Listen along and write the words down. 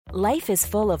Life is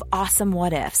full of awesome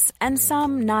what-ifs, and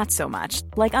some not so much,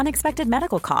 like unexpected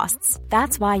medical costs.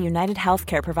 That's why United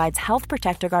Healthcare provides Health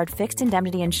Protector Guard fixed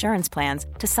indemnity insurance plans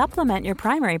to supplement your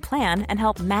primary plan and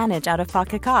help manage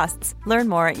out-of-pocket costs. Learn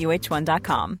more at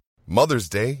uh1.com. Mother's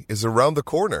Day is around the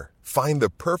corner. Find the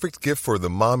perfect gift for the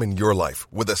mom in your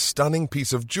life with a stunning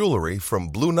piece of jewelry from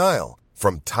Blue Nile.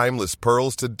 From timeless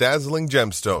pearls to dazzling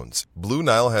gemstones, Blue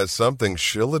Nile has something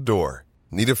she'll adore.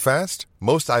 Need it fast?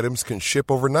 Most items can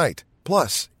ship overnight.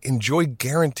 Plus, enjoy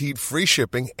guaranteed free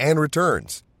shipping and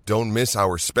returns. Don't miss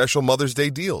our special Mother's Day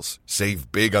deals.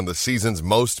 Save big on the season's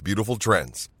most beautiful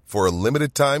trends. For a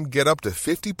limited time, get up to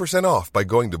 50% off by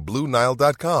going to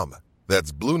BlueNile.com.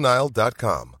 That's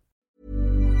BlueNile.com.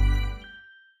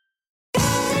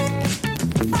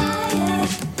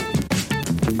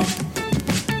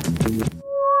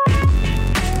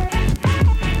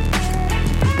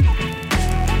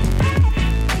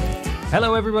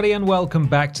 Hello everybody and welcome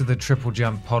back to the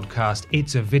TripleJump podcast.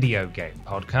 It's a video game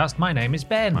podcast. My name is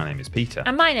Ben. My name is Peter.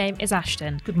 And my name is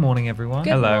Ashton. Good morning everyone.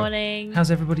 Good Hello. morning.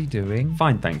 How's everybody doing?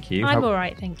 Fine, thank you. I'm all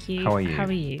right, thank you. How are you? How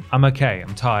are you? I'm okay.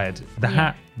 I'm tired. The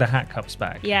hat cup's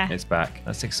back. Yeah. It's back.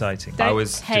 That's exciting. Don't- I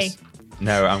was hey. just...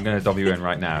 No, I'm going to dob you in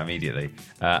right now, immediately.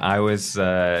 I was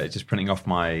just printing off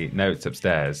my notes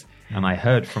upstairs, and I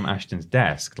heard from Ashton's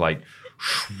desk, like...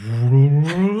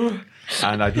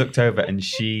 and I looked over, and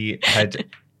she had...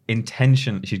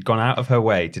 she'd gone out of her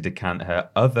way to decant her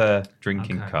other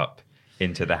drinking cup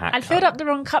into the hat I cup. filled up the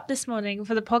wrong cup this morning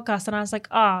for the podcast, and I was like,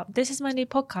 this is my new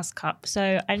podcast cup,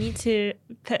 so I need to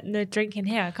put the drink in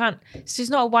here. I can't. It's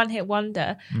just not a one-hit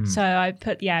wonder. So I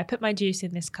put my juice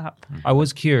in this cup. I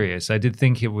was curious. I did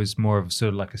think it was more of sort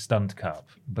of like a stunt cup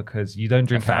because you don't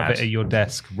drink out of it at your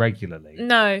desk regularly.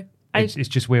 No. It's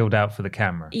just wheeled out for the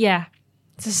camera. Yeah.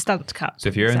 It's a stunt cup. So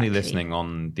if you're only Exactly. listening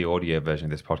on the audio version of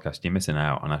this podcast, you're missing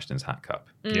out on Ashton's hat cup.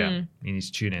 Yeah, you need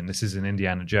to tune in. This is an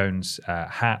Indiana Jones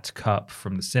hat cup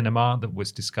from the cinema that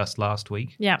was discussed last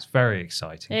week. Yeah. It's very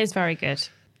exciting. It is very good.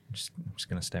 I'm just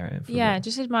going to stare at it for a Yeah, bit.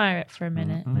 just admire it for a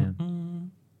minute. Yeah.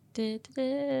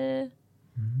 Du-du-du.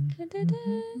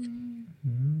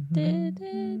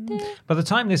 By the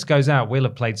time this goes out, we'll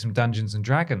have played some Dungeons and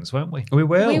Dragons, won't we? We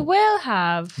will. We will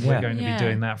have. We're going to be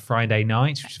doing that Friday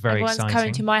night, which is very Everyone's exciting.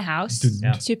 coming to my house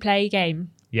Yeah. to play a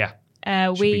game. Yeah.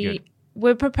 Should be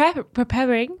We're preparing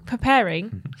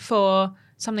for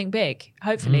something big.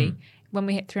 Hopefully, when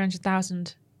we hit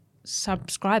 300,000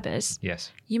 subscribers,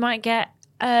 Yes. you might get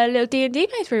a little D&D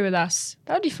playthrough with us.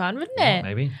 That would be fun, wouldn't it?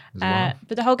 Maybe. There's a lot of-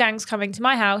 But the whole gang's coming to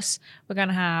my house. We're going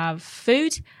to have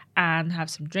food and have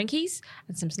some drinkies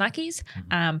and some snackies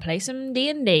and play some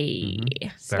D&D.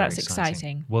 So Very that's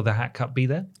exciting. Will the hat cup be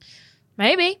there?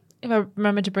 Maybe, if I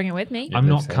remember to bring it with me. I'm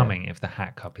not say it. coming if the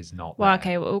hat cup is not Well, there.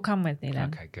 okay, well, it'll come with me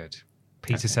then. Okay, good.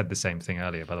 Peter said the same thing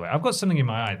earlier, by the way. I've got something in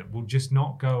my eye that will just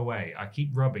not go away. I keep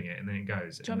rubbing it and then it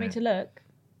goes. Do you want me to look?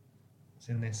 It's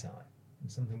in this eye.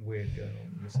 There's something weird going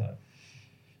on in this eye.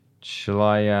 Shall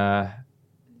I...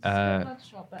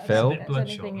 Phil? It's a bit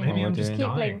bloodshot. Maybe Oh, I'm just dear. Keep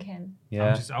dying. blinking.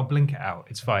 Yeah. I'll blink it out.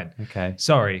 It's fine. Okay.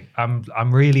 Sorry, I'm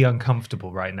really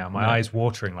uncomfortable right now. My eye's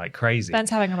watering like crazy. Ben's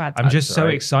having a bad time. I'm just so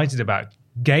right. excited about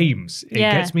games. It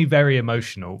Yeah. gets me very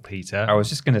emotional, Peter. I was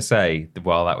just going to say,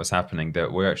 while that was happening,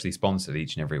 that we're actually sponsored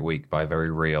each and every week by a very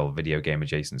real video game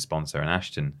adjacent sponsor, and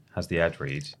Ashton has the ad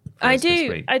read. for I us this do.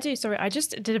 week. I do. Sorry, I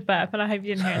just did a burp, and I hope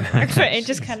you didn't hear it. But it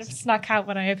just kind of snuck out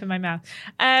when I opened my mouth.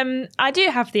 I do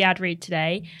have the ad read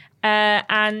today,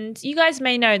 and you guys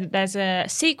may know that there's a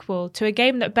sequel to a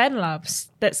game that Ben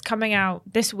loves that's coming out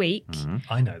this week.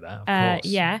 I know that, of course.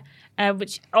 Yeah,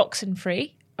 which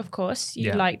Oxenfree. Of course, you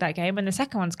Yeah. like that game, and the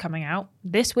second one's coming out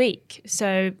this week.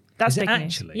 So that's Is it big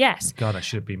news. actually? Yes. God, I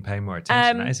should have been paying more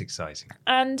attention. That is exciting.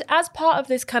 And as part of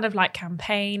this kind of like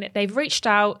campaign, they've reached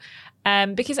out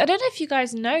because I don't know if you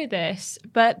guys know this,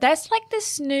 but there's like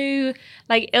this new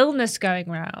like illness going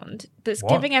around that's What?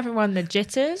 giving everyone the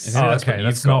jitters. Is it? Oh, That's okay. what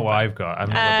That's you've got, not what I've got. I've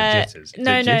not got the jitters.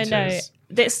 No. jitters.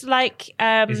 It's like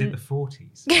Is it the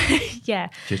 40s? yeah.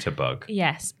 Jitterbug.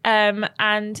 Yes.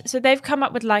 And so they've come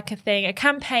up with like a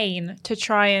campaign to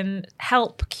try and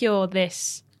help cure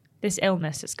this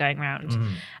illness that's going around.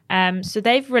 So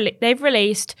they've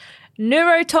released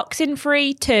Neurotoxin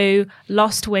Free 2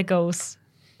 Lost Wiggles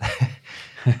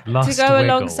Lost to go Wiggles.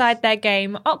 alongside their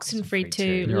game Oxenfree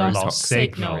 2 2. Lost, Lost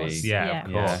Signals. Signals. Yeah,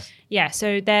 of course. Yeah,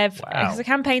 so it's a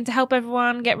campaign to help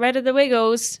everyone get rid of the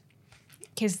wiggles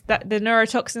because the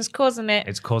neurotoxin's causing it.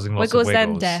 It's causing lots Wiggles of then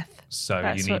wiggles. death. So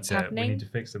That's we what's happening. need to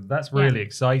fix them. That's really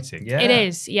exciting. Yeah. It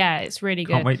is. Yeah, it's really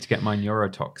good. Can't wait to get my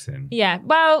neurotoxin. Yeah,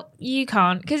 well, you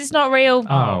can't because it's not real.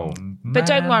 Oh, But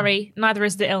don't Man. worry, neither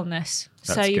is the illness.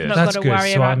 So That's you've good. not That's got to good. worry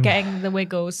So about I'm- getting the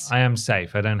wiggles. I am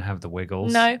safe. I don't have the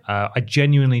wiggles. No. I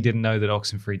genuinely didn't know that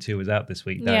Oxenfree 2 was out this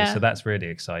week, though, Yeah. so that's really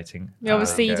exciting.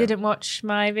 Obviously, you yeah. didn't watch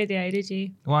my video, did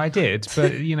you? Well, I did,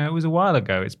 but, it was a while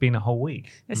ago. It's been a whole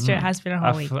week. It's true, it has been a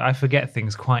whole week. I forget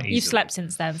things quite easily. You've slept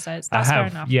since then, so that's I fair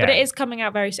have, enough. yeah. But it is coming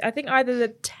out very soon. I think either the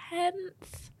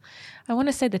 10th. I want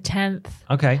to say the 10th.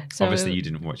 Okay. So, Obviously, you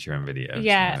didn't watch your own video.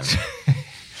 Yeah. so-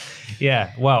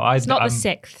 Yeah, well, It's not I'm the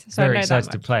 6th, so I very know that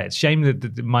excited to much. play it. Shame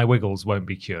that my wiggles won't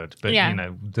be cured, but, Yeah.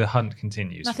 the hunt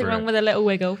continues. Nothing for wrong with a little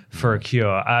wiggle. for a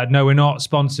cure. No, we're not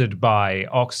sponsored by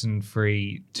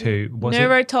Oxenfree 2. Was it?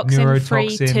 Neurotoxin-free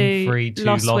Neurotoxin-free to 2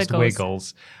 Lost Lost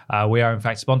Wiggles. Wiggles. We are, in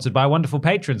fact, sponsored by wonderful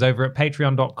patrons over at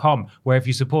patreon.com, where if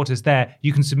you support us there,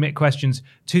 you can submit questions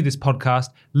to this podcast.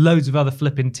 Loads of other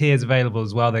flipping tiers available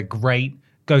as well. They're great.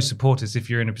 Go support us if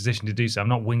you're in a position to do so. I'm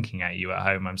not winking at you at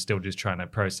home. I'm still just trying to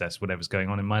process whatever's going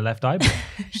on in my left eyeball,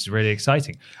 which is really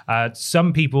exciting.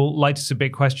 Some people like to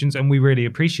submit questions, and we really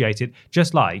appreciate it.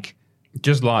 Just like,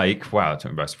 wow, it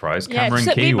took me by surprise. Yeah, it Cameron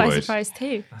took me by Keywood. surprise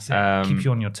too. that's it. Keep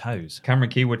you on your toes. Cameron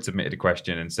Keywood submitted a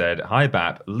question and said, "Hi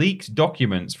BAP, leaked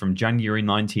documents from January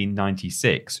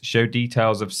 1996 show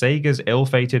details of Sega's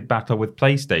ill-fated battle with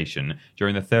PlayStation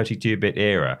during the 32-bit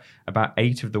era. About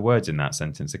 8 of the words in that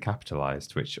sentence are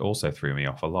capitalized, which also threw me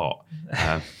off a lot.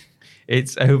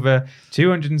 It's over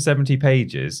 270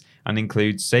 pages and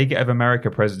includes Sega of America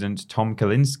president Tom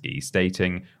Kalinske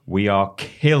stating, 'We are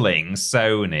killing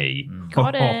Sony.'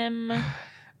 Got him.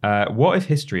 What if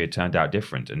history had turned out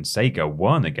different and Sega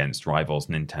won against rivals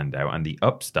Nintendo and the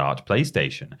upstart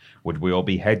PlayStation? Would we all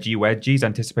be hedgy wedgies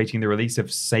anticipating the release of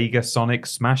Sega Sonic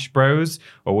Smash Bros?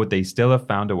 Or would they still have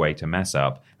found a way to mess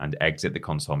up and exit the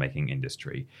console making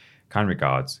industry? Kind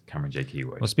regards, Cameron J.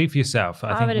 Keywood. Well, speak for yourself. I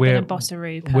would think have been a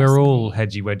Bossaroo, we're all personally.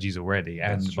 hedgy wedgies already,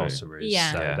 and That's true. Bossaroos.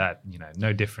 Yeah. So Yeah. that,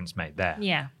 no difference made there.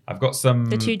 Yeah. I've got some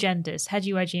The two genders,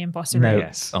 hedgy wedgie and bossaroo.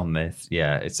 notes on this.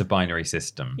 Yeah, it's a binary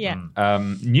system. Yeah.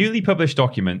 Newly published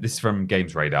document, this is from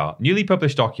Games Radar, newly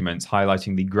published documents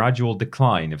highlighting the gradual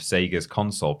decline of Sega's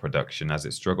console production as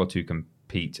it struggled to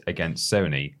compete against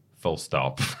Sony. Full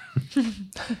stop.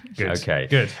 Good. Okay.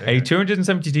 Good. A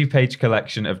 272-page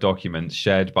collection of documents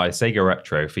shared by Sega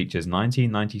Retro features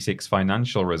 1996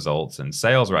 financial results and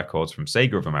sales records from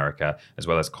Sega of America, as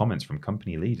well as comments from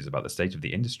company leaders about the state of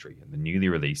the industry and the newly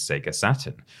released Sega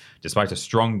Saturn. Despite a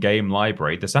strong game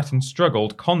library, the Saturn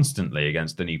struggled constantly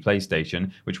against the new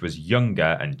PlayStation, which was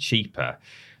younger and cheaper.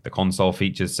 The console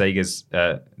features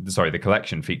the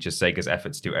collection features Sega's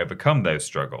efforts to overcome those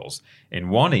struggles. In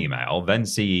one email, then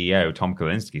CEO Tom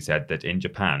Kalinske said that in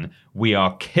Japan, we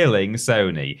are killing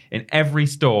Sony. In every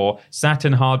store,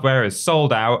 Saturn hardware is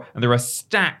sold out and there are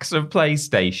stacks of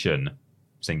PlayStation.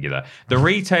 Singular. The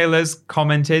retailers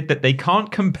commented that they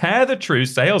can't compare the true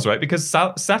sales rate because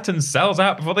Saturn sells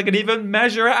out before they can even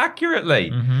measure it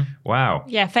accurately. Wow.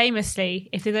 Yeah, famously,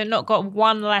 if they've not got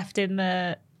one left in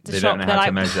the They shop, don't know they're how like,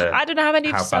 to measure I don't know how many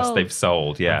how sold. fast they've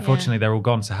sold. Yeah. Unfortunately, they're all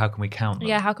gone, so how can we count them?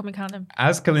 Yeah, how can we count them?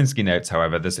 As Kalinske notes,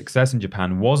 however, the success in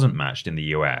Japan wasn't matched in the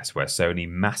US, where Sony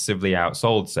massively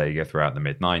outsold Sega throughout the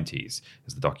mid-90s.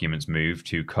 As the documents moved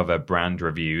to cover brand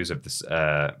reviews of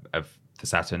the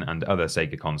Saturn and other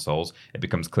Sega consoles, it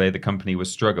becomes clear the company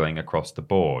was struggling across the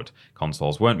board.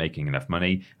 Consoles weren't making enough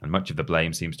money, and much of the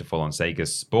blame seems to fall on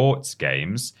Sega's sports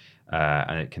games.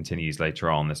 And it continues later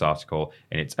on, this article.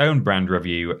 In its own brand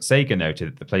review, Sega noted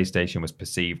that the PlayStation was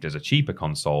perceived as a cheaper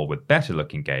console with better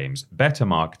looking games, better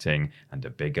marketing, and a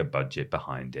bigger budget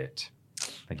behind it.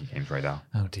 Thank you, Games Radar.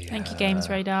 Oh, dear. Thank you, Games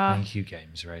Radar. Thank you,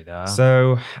 Games Radar.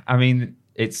 So, I mean,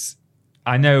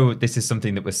 I know this is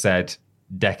something that was said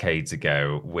decades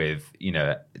ago with,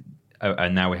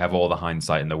 and now we have all the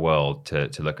hindsight in the world to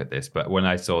look at this. But when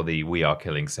I saw the "We Are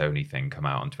Killing Sony" thing come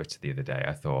out on Twitter the other day,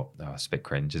 I thought, oh, it's a bit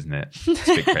cringe, isn't it? It's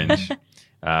a bit cringe.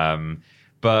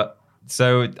 But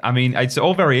so, I mean, it's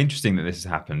all very interesting that this has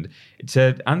happened.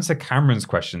 To answer Cameron's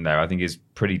question, though, I think is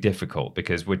pretty difficult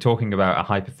because we're talking about a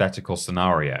hypothetical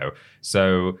scenario.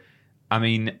 So, I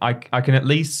mean, I can at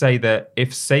least say that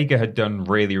if Sega had done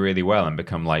really, really well and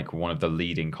become like one of the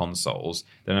leading consoles,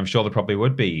 then I'm sure there probably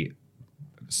would be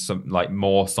some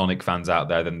more Sonic fans out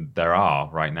there than there are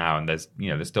right now. And there's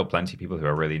still plenty of people who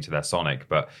are really into their Sonic.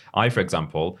 But I, for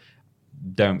example,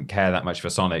 don't care that much for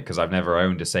Sonic because I've never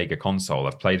owned a Sega console.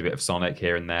 I've played a bit of Sonic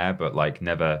here and there, but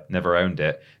never owned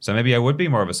it. So maybe I would be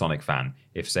more of a Sonic fan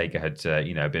if Sega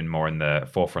had been more in the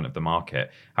forefront of the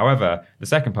market. However, the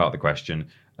second part of the question,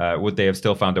 would they have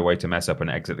still found a way to mess up and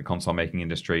exit the console making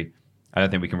industry? I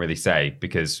don't think we can really say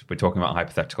because we're talking about a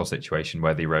hypothetical situation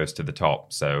where they rose to the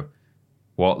top. So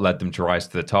what led them to rise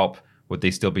to the top? Would they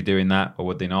still be doing that or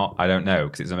would they not? I don't know,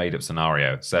 because it's a made-up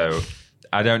scenario. So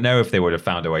I don't know if they would have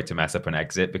found a way to mess up an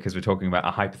exit, because we're talking about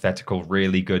a hypothetical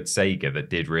really good Sega that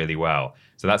did really well.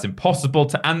 So that's impossible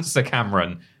to answer,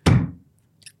 Cameron.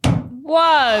 Whoa,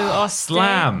 Austin.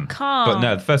 Slam. Calm. But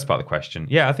no, the first part of the question.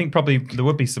 Yeah, I think probably there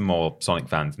would be some more Sonic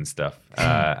fans and stuff.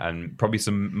 And probably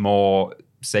some more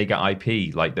Sega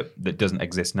IP like that doesn't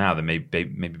exist now. There may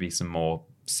be some more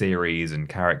series and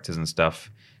characters and stuff.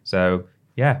 So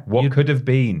yeah, could have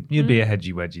been? You'd be a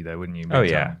hedgy wedgie though, wouldn't you? Oh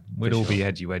yeah, we'd all be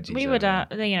hedgy wedgies. We would,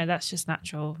 that's just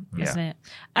natural, isn't it?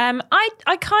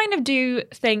 I kind of do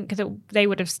think that they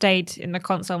would have stayed in the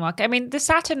console market. I mean, the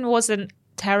Saturn wasn't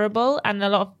terrible, and a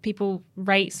lot of people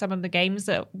rate some of the games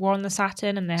that were on the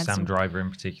Saturn, and they had Sam Driver in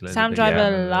particular. Sam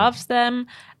Driver loves them.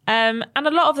 And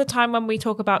a lot of the time when we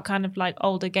talk about kind of like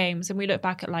older games and we look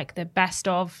back at like the best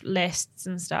of lists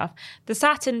and stuff, the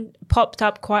Saturn popped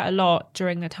up quite a lot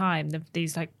during the time of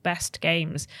these like best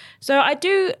games. So I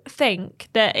do think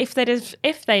that if they'd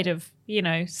have,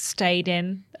 stayed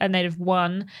in and they'd have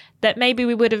won, that maybe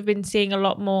we would have been seeing a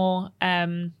lot more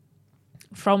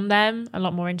from them, a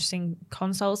lot more interesting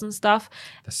consoles and stuff.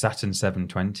 The Saturn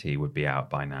 720 would be out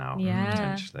by now,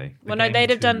 potentially. Well, no, they'd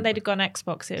have gone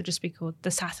Xbox. It would just be called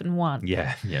the Saturn 1.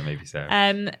 Yeah, maybe so.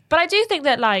 But I do think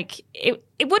that like it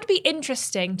would be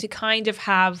interesting to kind of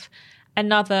have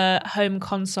another home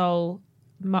console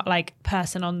like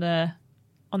person on the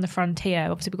frontier.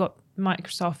 Obviously, we've got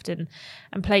Microsoft and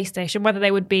PlayStation. Whether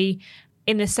they would be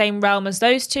in the same realm as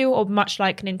those two, or much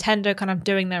like Nintendo kind of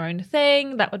doing their own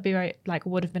thing, that would be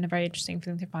would have been a very interesting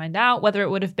thing to find out. Whether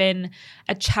it would have been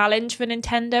a challenge for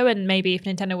Nintendo, and maybe if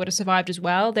Nintendo would have survived as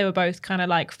well, they were both kind of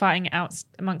like fighting it out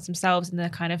amongst themselves in the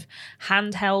kind of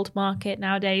handheld market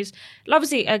nowadays.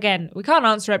 Obviously, again, we can't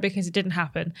answer it because it didn't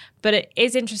happen, but it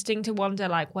is interesting to wonder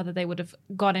like whether they would have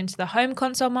gone into the home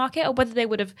console market, or whether they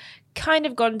would have kind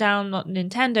of gone down what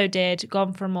Nintendo did,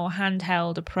 gone for a more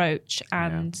handheld approach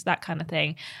and that kind of thing.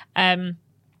 And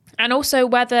also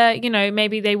whether,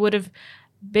 maybe they would have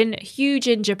been huge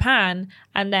in Japan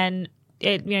and then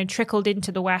it, trickled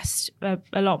into the West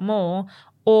a lot more,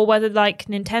 or whether like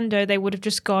Nintendo, they would have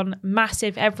just gone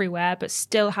massive everywhere, but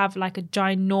still have like a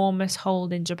ginormous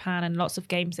hold in Japan and lots of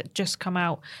games that just come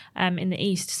out in the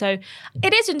East. So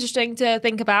it is interesting to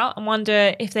think about and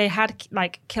wonder if they had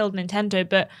like killed Nintendo,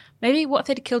 but maybe what if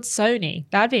they'd killed Sony?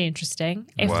 That'd be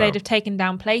interesting. If they'd have taken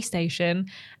down PlayStation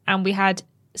and we had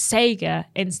Sega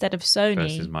instead of Sony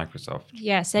versus Microsoft.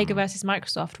 Yeah, Sega versus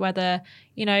Microsoft, whether,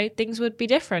 things would be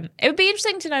different. It would be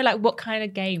interesting to know like what kind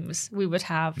of games we would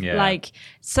have. Like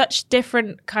such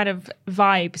different kind of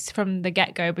vibes from the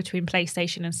get-go between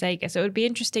PlayStation and Sega. So it would be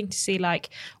interesting to see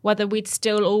like whether we'd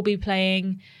still all be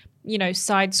playing,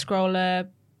 side-scroller,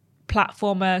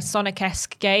 platformer,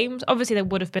 Sonic-esque games. Obviously there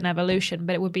would have been evolution,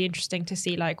 but it would be interesting to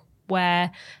see like where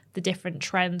the different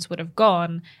trends would have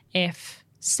gone if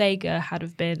Sega had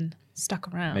have been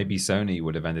stuck around. Maybe Sony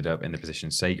would have ended up in the position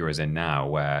Sega is in now,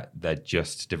 where they're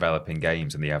just developing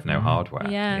games and they have no hardware.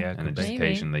 Yeah, and then just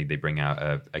occasionally they bring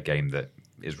out a game that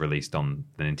is released on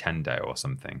the Nintendo or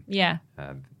something. Yeah.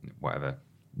 Whatever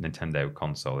Nintendo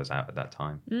console is out at that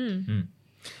time.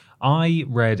 I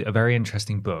read a very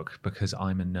interesting book, because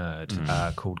I'm a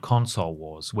nerd, called Console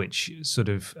Wars, which sort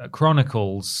of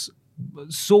chronicles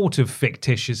sort of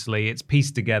fictitiously, it's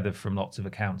pieced together from lots of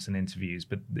accounts and interviews,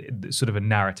 but sort of a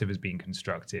narrative is being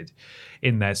constructed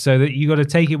in there, so that you got to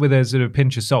take it with a sort of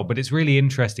pinch of salt. But it's really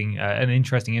interesting, an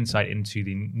interesting insight into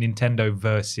the Nintendo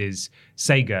versus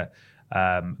Sega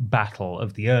battle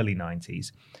of the early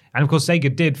 90s. And of course,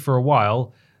 Sega did for a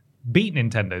while beat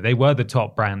Nintendo. They were the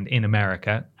top brand in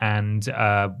America, and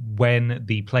when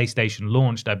the PlayStation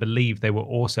launched, I believe they were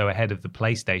also ahead of the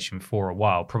PlayStation for a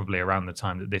while, probably around the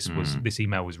time that this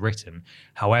email was written.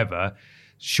 However,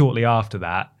 shortly after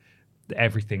that,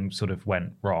 everything sort of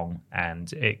went wrong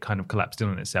and it kind of collapsed in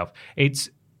on itself. It's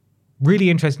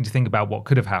really interesting to think about what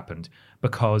could have happened,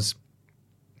 because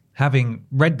having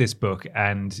read this book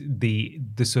and the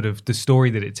sort of the story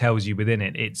that it tells you within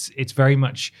it, it's very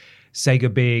much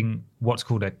Sega being what's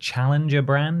called a challenger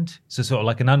brand, so sort of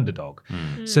like an underdog.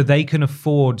 So they can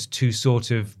afford to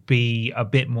sort of be a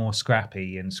bit more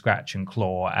scrappy and scratch and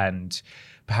claw and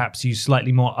perhaps use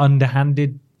slightly more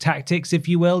underhanded tactics, if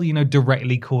you will,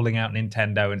 directly calling out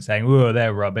Nintendo and saying, oh,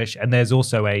 they're rubbish. And there's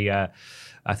also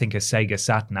I think a Sega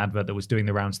Saturn advert that was doing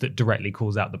the rounds that directly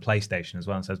calls out the PlayStation as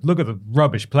well and says, look at the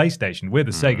rubbish PlayStation. We're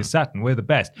the Sega Saturn. We're the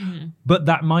best. But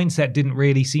that mindset didn't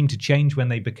really seem to change when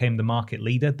they became the market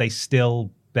leader. They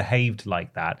still behaved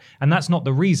like that. And that's not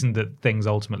the reason that things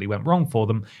ultimately went wrong for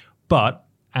them. But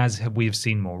as we've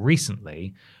seen more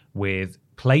recently with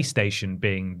PlayStation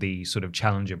being the sort of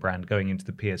challenger brand going into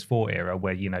the PS4 era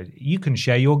where, you can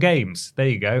share your games. There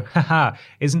you go. Haha.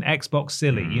 Isn't Xbox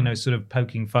silly? Sort of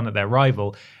poking fun at their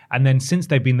rival. And then since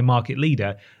they've been the market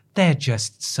leader, they're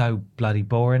just so bloody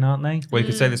boring, aren't they? Well, you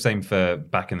could say the same for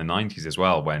back in the 90s as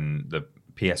well, when the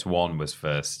PS1 was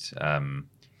first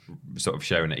sort of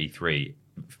shown at E3.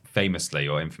 Famously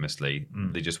or infamously,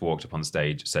 they just walked up on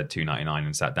stage, said $2.99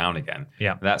 and sat down again.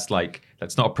 Yeah. That's not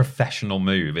a professional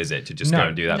move, is it? To just go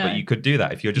and do that. No. But you could do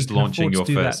that if you're just You can launching afford your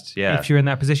to do first. that. Yeah. If you're in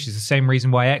that position, it's the same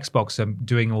reason why Xbox are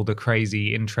doing all the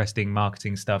crazy, interesting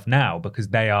marketing stuff now, because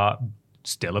they are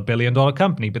still $1 billion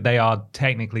company, but they are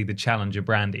technically the challenger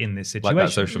brand in this situation. Like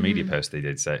that social media post they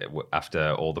did say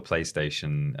after all the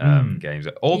PlayStation games,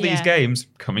 all these games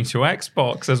coming to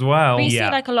Xbox as well. We see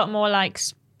like a lot more like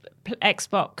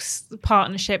Xbox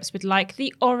partnerships with like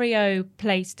the Oreo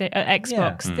PlayStation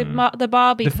Xbox, the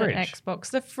Barbie The fridge. Xbox,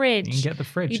 the fridge. You can get the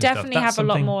fridge. You and stuff. definitely That's have a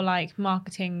lot something- more like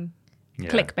marketing,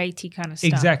 clickbaity kind of stuff.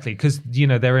 Exactly, because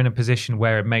they're in a position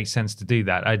where it makes sense to do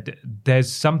that.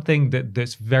 There's something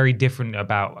that's very different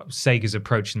about Sega's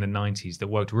approach in the 90s that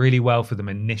worked really well for them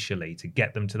initially to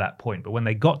get them to that point. But when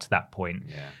they got to that point,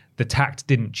 the tact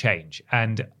didn't change.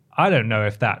 And I don't know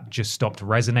if that just stopped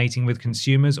resonating with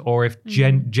consumers or if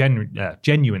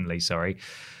genuinely,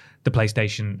 the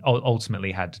PlayStation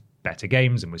ultimately had better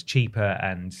games and was cheaper,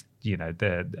 and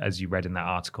as you read in that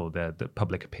article, the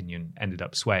public opinion ended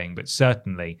up swaying. But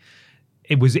certainly,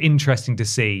 it was interesting to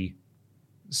see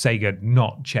Sega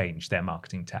not change their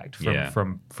marketing tact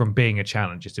from being a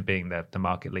challenger to being the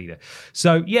market leader.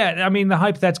 So yeah, I mean, the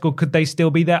hypothetical, could they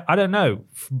still be there? I don't know.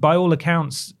 By all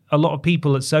accounts, a lot of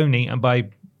people at Sony, and by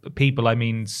people I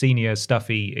mean senior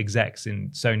stuffy execs in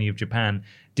Sony of Japan,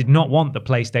 did not want the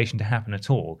PlayStation to happen at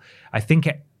all. I think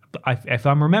if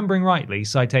I'm remembering rightly,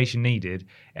 citation needed,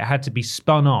 it had to be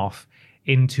spun off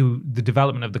into the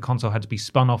development of the console, had to be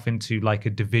spun off into like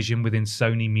a division within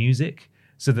Sony Music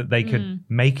so that they could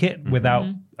make it without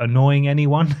annoying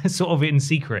anyone, sort of in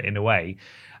secret in a way.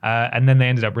 And then they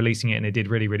ended up releasing it and it did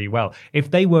really, really well.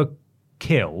 If they were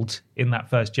killed in that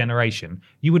first generation,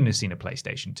 you wouldn't have seen a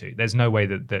PlayStation 2. There's no way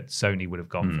that Sony would have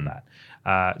gone for that.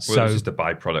 Well, it was just a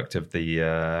byproduct of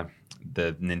the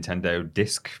Nintendo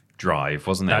disc drive,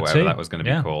 wasn't it? That Whatever too. that was going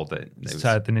to be called. It was,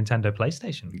 the Nintendo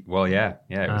PlayStation. well, yeah.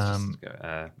 It was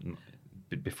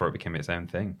just before it became its own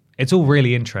thing. It's all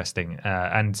really interesting,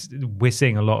 and we're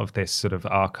seeing a lot of this sort of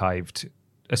archived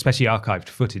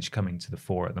footage coming to the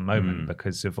fore at the moment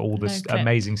because of all this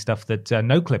amazing stuff that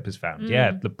NoClip has found.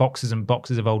 Yeah, the boxes and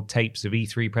boxes of old tapes of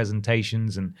E3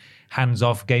 presentations and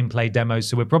hands-off gameplay demos.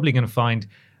 So we're probably going to find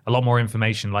a lot more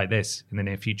information like this in the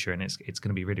near future, and it's going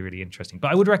to be really, really interesting.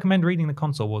 But I would recommend reading the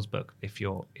Console Wars book if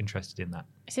you're interested in that.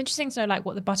 It's interesting to know like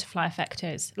what the butterfly effect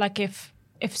is. Like if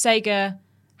Sega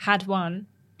had won,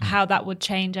 how that would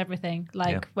change everything.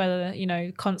 Like whether,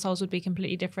 consoles would be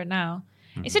completely different now.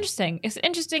 It's interesting. It's an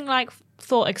interesting like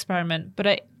thought experiment,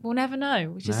 but we'll never know,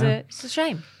 which is it's a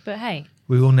shame. But hey.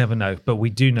 We will never know, but we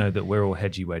do know that we're all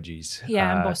hedgy wedgies.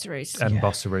 Yeah, and bossaroos. And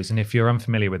bossaroos. And if you're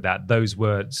unfamiliar with that, those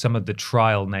were some of the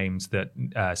trial names that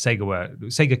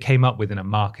Sega came up with in a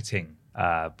marketing,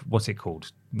 what's it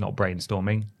called? Not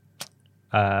brainstorming,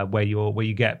 where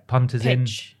you get punters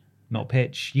Pitch. not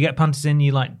pitch. You get punters in,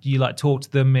 you talk to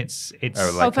them. It's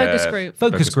focus group.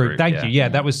 Focus group. Thank you. Yeah,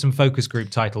 that was some focus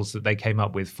group titles that they came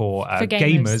up with for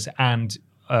gamers and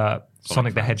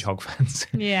Sonic the Hedgehog fans.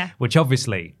 Yeah. Which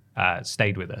obviously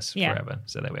stayed with us forever.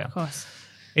 So there we are. Of course.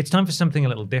 It's time for something a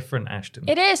little different, Ashton.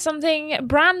 It is something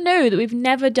brand new that we've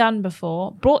never done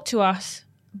before, brought to us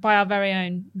by our very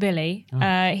own Billy.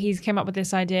 He's came up with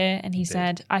this idea and he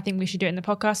said, I think we should do it in the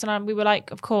podcast. And we were like,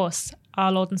 of course,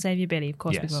 our Lord and Saviour Billy, of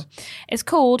course we will. It's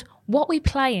called What We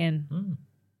Play In.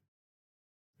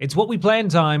 It's What We Play In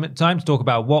time. Time to talk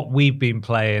about what we've been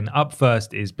playing. Up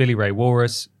first is Billy Ray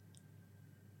Walrus,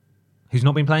 who's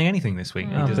not been playing anything this week.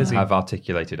 He doesn't have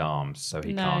articulated arms, so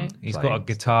he can't. He's play. got a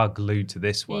guitar glued to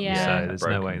this one, Yeah. so there's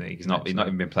Broken. no way that he's not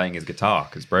even been playing his guitar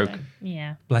because it's broken.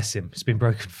 Yeah. Bless him. It's been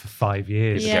broken for 5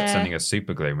 years. People kept sending us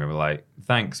super glue, and we were like,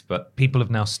 "Thanks, but People have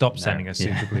now stopped sending us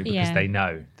super glue because Yeah. they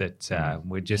know that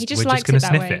we're just just going likes to it that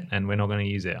sniff way. it, and we're not going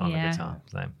to use it on the Yeah. guitar.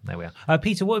 So there we are.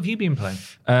 Peter, what have you been playing?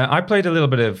 I played a little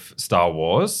bit of Star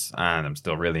Wars, and I'm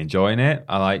still really enjoying it.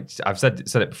 I've said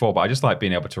it before, but I just like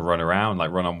being able to run around,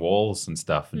 like run on walls and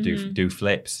stuff, and do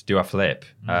flips, do a flip.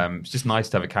 It's just nice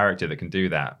to have a character that can do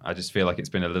that. I just feel like it's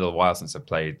been a little while since I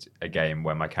played a game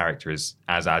where my character is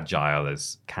as agile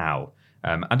as Cal.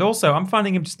 And also, I'm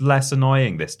finding him just less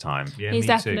annoying this time. Yeah, He's me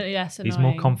definitely too. less He's more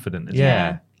annoying. confident. Isn't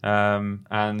Yeah.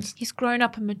 And He's grown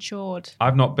up and matured.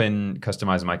 I've not been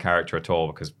customizing my character at all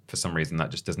because for some reason that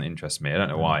just doesn't interest me. I don't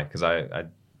know why, because I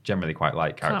generally quite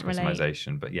like character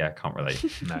customization, but yeah, can't relate.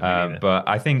 But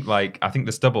I think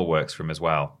the stubble works for him as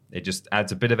well. It just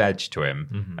adds a bit of edge to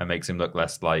him and makes him look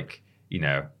less like, you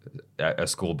know, a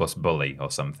school bus bully or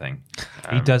something.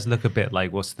 He does look a bit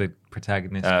like, what's the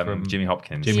protagonist from Jimmy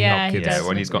Hopkins? Jimmy Hopkins. Yeah,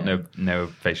 when he's got no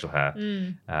facial hair.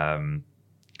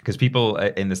 Because people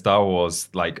in the Star Wars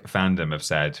like fandom have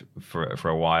said for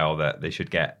a while that they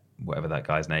should get whatever that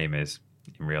guy's name is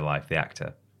in real life, the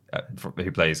actor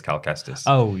who plays Cal Kestis.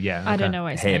 Oh yeah, I don't know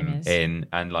what his name is.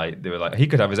 And like they were like, he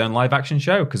could have his own live action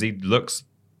show because he looks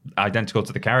identical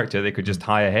to the character. They could just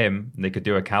hire him and they could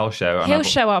do a Cal show. He'll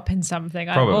show up in something.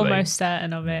 Probably. I'm almost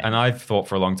certain of it. And I've thought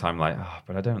for a long time, like,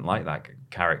 but I don't like that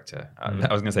character. I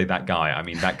was going to say that guy. I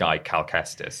mean, that guy, Cal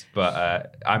Kestis.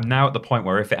 But I'm now at the point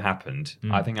where if it happened,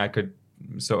 I think I could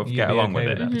sort of get along with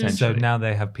it. Potentially. So now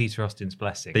they have Peter Austin's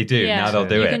blessing. They do. Yeah. Now they'll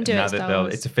do You it. can do now it, that Star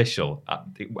Wars. it's official.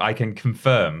 I can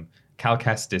confirm Cal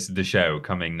Kestis, the show,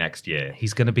 coming next year.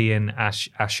 He's going to be in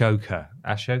Ashoka.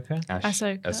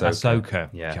 Ahsoka.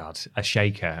 Yeah. God, a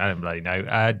shaker. I don't bloody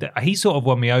know. He sort of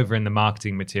won me over in the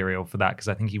marketing material for that because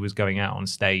I think he was going out on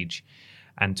stage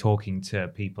and talking to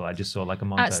people. I just saw like a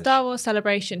montage. At Star Wars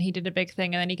Celebration, he did a big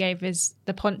thing, and then he gave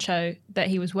the poncho that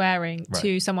he was wearing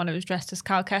to someone who was dressed as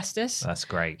Cal Kestis. That's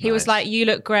great. He was like, "You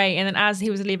look great," and then as he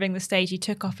was leaving the stage, he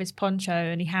took off his poncho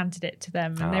and he handed it to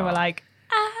them, and they were like,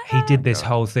 he did this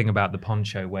whole thing about the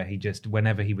poncho where he just,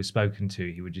 whenever he was spoken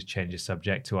to, he would just change the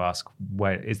subject to ask,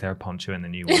 "Where is there a poncho in the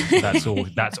new one?" That's all.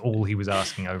 That's all he was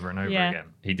asking over and over again.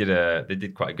 They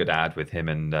did quite a good ad with him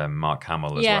and Mark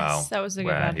Hamill as well. Yes, that was a good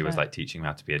where advert. he was like teaching him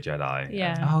how to be a Jedi.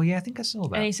 Yeah. Oh yeah, I think I saw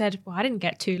that. And he said, "Well, I didn't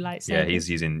get 2 lightsabers." Yeah,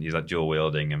 he's like dual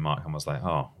wielding, and Mark Hamill's like,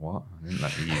 "Oh, what? I didn't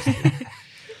let me use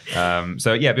it."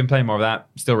 So yeah, I've been playing more of that.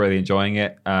 Still really enjoying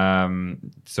it.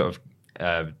 I'm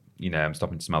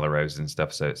stopping to smell the roses and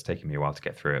stuff, so it's taking me a while to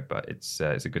get through it, but it's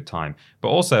a good time. But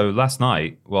also last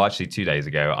night, well, actually 2 days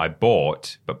ago, I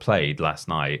bought but played last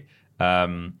night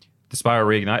the Spyro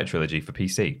Reignited trilogy for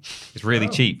PC. It's really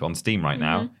cheap on Steam right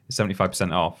now. It's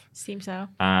 75% off. Seems so.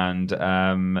 And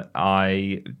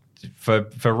I,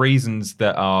 for reasons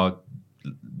that are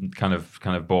kind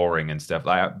of boring and stuff,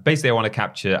 like basically I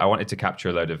wanted to capture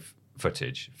a load of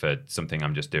footage for something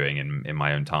I'm just doing in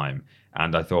my own time,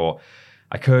 and I thought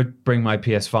I could bring my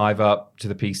PS5 up to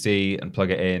the PC and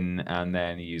plug it in and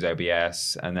then use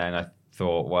OBS. And then I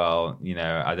thought, well,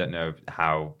 I don't know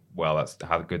how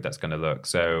good that's going to look.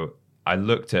 So I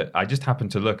just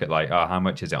happened to look at like, how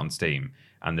much is it on Steam?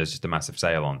 And there's just a massive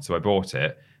sale on. So I bought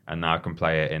it and now I can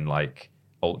play it in like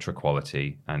ultra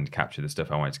quality and capture the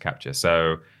stuff I wanted to capture.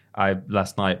 So I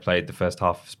last night played the first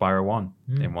half of Spyro 1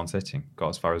 in one sitting. Got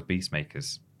as far as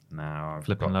Beastmakers. Now I've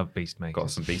love Beastmakers.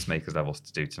 Got some Beastmakers levels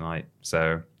to do tonight.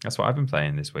 So that's what I've been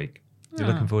playing this week. You're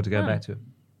looking forward to going back to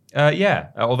it? Yeah.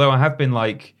 Although I have been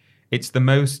like, it's the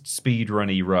most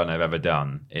speedrunny run I've ever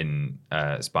done in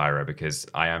Spyro because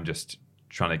I am just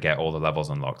trying to get all the levels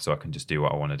unlocked so I can just do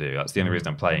what I want to do. That's the only reason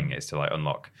I'm playing it, is to like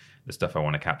unlock the stuff I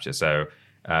want to capture. So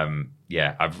I've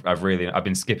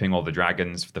been skipping all the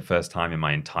dragons for the first time in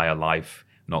my entire life.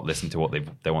 Not listen to what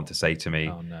they want to say to me.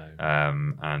 Oh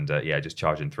no. Just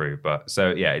charging through. But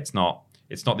so yeah, it's not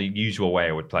the usual way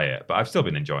I would play it, but I've still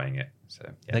been enjoying it. So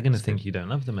yeah, they're going to think you don't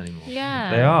love them anymore.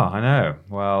 Yeah, they are. I know.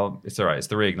 Well, it's all right. It's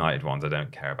the reignited ones. I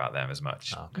don't care about them as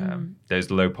much. Okay.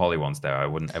 Those low poly ones, though, I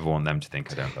wouldn't ever want them to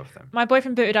think I don't love them. My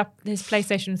boyfriend booted up his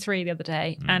PlayStation 3 the other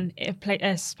day, and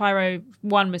Spyro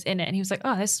 1 was in it, and he was like,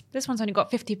 "Oh, this one's only got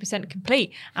 50%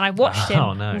 complete." And I watched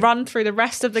him run through the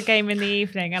rest of the game in the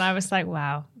evening, and I was like,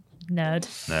 "Wow, nerd."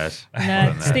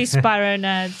 Nerds. These Spyro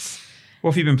nerds.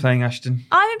 What have you been playing, Ashton?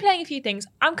 I've been playing a few things.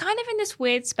 I'm kind of in this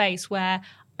weird space where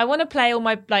I want to play all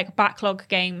my like backlog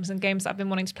games and games that I've been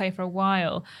wanting to play for a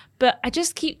while, but I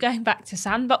just keep going back to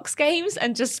sandbox games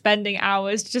and just spending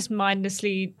hours just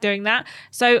mindlessly doing that.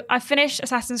 So I finished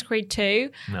Assassin's Creed 2.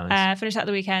 Nice. Finished that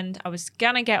the weekend. I was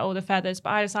gonna get all the feathers,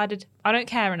 but I decided I don't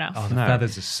care enough. Oh, the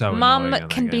feathers are so Mum annoying.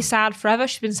 can be sad forever.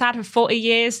 She's been sad for 40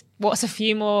 years. What's a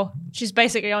few more? She's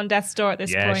basically on death's door at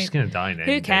this point. Yeah, she's gonna die now.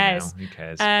 Who cares? Who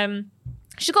cares?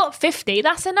 She got 50.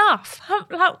 That's enough.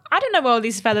 I don't know where all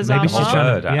these feathers Maybe are. she's Mum.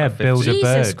 trying to build a bird.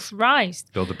 Jesus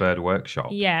Christ. Build a bird workshop.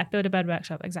 Yeah, build a bird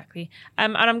workshop, exactly.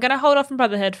 And I'm going to hold off on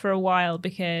Brotherhood for a while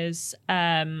because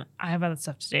I have other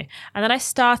stuff to do. And then I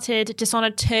started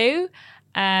Dishonored 2.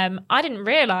 I didn't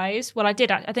realise, well, I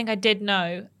did. I think I did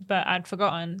know, but I'd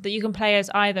forgotten that you can play as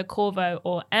either Corvo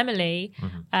or Emily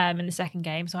in the second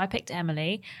game. So I picked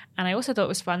Emily. And I also thought it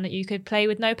was fun that you could play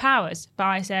with no powers. But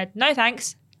I said, no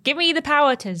thanks. Give me the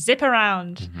power to zip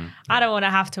around. Mm-hmm. I don't want to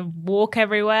have to walk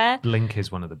everywhere. Blink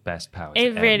is one of the best powers.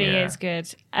 It really Yeah. is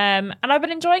good. And I've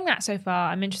been enjoying that so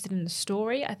far. I'm interested in the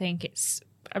story. I think it's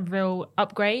a real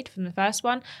upgrade from the first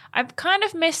one. I've kind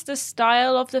of missed the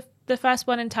style of the first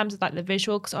one in terms of like the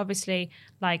visual, because obviously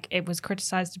like it was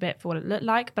criticized a bit for what it looked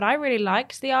like, but I really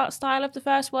liked the art style of the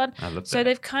first one. I loved So it.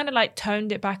 they've kind of like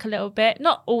toned it back a little bit,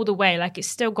 not all the way, like it's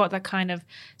still got that kind of,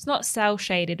 it's not cell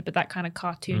shaded, but that kind of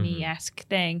cartoony-esque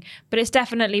thing, but it's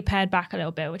definitely pared back a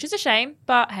little bit, which is a shame,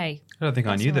 but hey. I don't think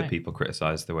I That's knew all that right. people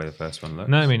criticised the way the first one looked.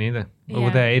 No, me neither. Well, Yeah.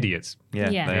 they're idiots. Yeah,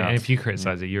 Yeah. they Yeah, are. and if you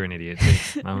criticize it, you're an idiot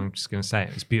too. I'm just going to say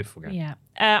it. It's a beautiful game. Yeah.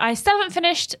 I still haven't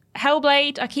finished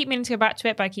Hellblade. I keep meaning to go back to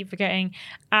it, but I keep forgetting.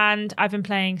 And I've been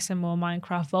playing some more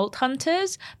Minecraft Vault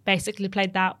Hunters. Basically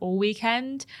played that all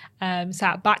weekend.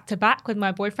 Sat back to back with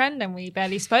my boyfriend and we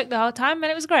barely spoke the whole time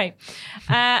and it was great.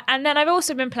 And then I've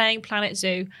also been playing Planet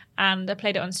Zoo, and I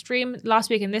played it on stream last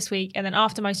week and this week. And then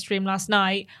after my stream last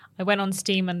night, I went on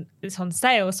Steam and it's on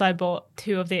sale. So I bought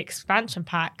 2 of the expansion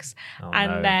packs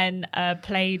and then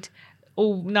played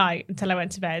all night until I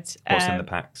went to bed. What's in the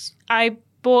packs? I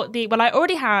bought I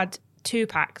already had 2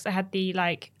 packs. I had the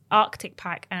like Arctic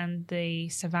pack and the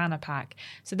Savannah pack.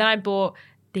 So then I bought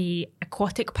the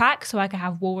aquatic pack so I could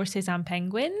have walruses and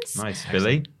penguins. Nice.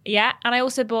 Billy? Yeah, and I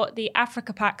also bought the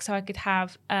Africa pack so I could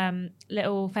have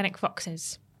little fennec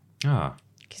foxes Ah.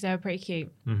 because they were pretty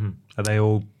cute. Are they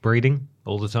all breeding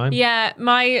all the time? Yeah,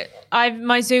 my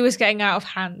zoo was getting out of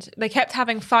hand. They kept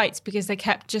having fights because they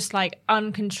kept just like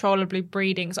uncontrollably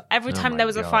breeding. So every time my there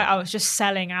was a God. fight, I was just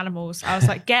selling animals. I was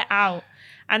like, get out.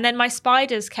 And then my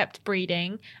spiders kept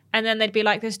breeding. And then they'd be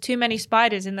like, there's too many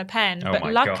spiders in the pen. Oh but my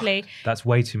luckily, That's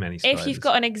way too many spiders. if you've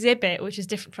got an exhibit, which is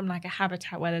different from like a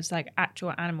habitat where there's like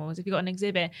actual animals, if you've got an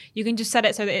exhibit, you can just set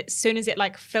it so that as soon as it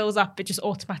like fills up, it just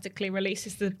automatically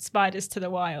releases the spiders to the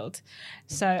wild.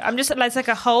 So I'm just, there's like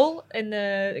a hole in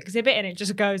the exhibit and it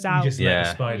just goes out. You just let Yeah.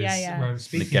 the spiders Yeah. roam. The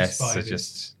Speaking of guests are spiders,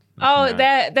 just... Oh,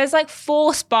 Yeah. there's like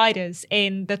 4 spiders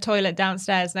in the toilet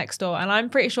downstairs next door, and I'm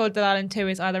pretty sure Dylan Allen 2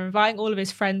 is either inviting all of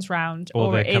his friends round,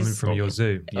 or they're it coming is, from your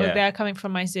zoo. or Yeah. they're coming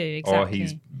from my zoo. Or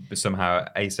Exactly. he's somehow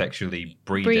asexually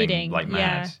breeding like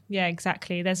mad. Yeah,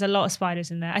 exactly. There's a lot of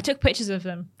spiders in there. I took pictures of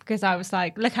them because I was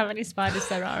like, look how many spiders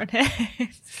there are in here.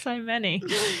 So many.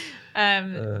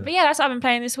 But yeah, that's what I've been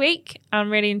playing this week.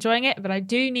 I'm really enjoying it, but I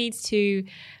do need to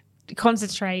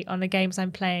concentrate on the games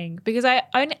I'm playing because I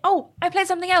played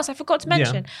something else I forgot to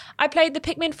mention. I played the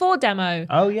Pikmin 4 demo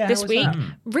Oh, yeah, this how was week. that?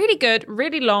 Really good,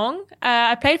 really long.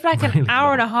 I played for like an Really hour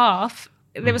long. and a half.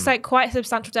 There was like quite a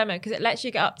substantial demo because it lets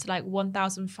you get up to like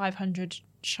 1,500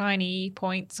 shiny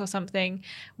points or something,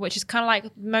 which is kind of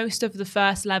like most of the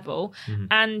first level,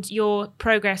 and your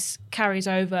progress carries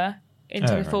over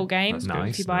into the full game That's if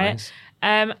nice, you buy nice. it.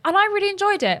 And I really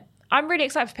enjoyed it. I'm really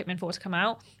excited for Pikmin 4 to come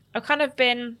out. I've kind of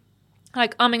been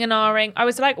like umming and ahhing. I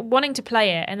was like wanting to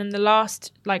play it, and then the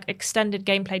last like extended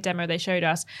gameplay demo they showed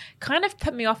us kind of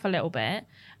put me off a little bit.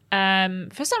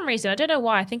 For some reason, I don't know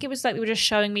why. I think it was like they were just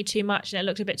showing me too much and it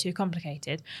looked a bit too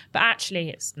complicated. But actually,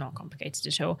 it's not complicated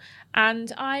at all.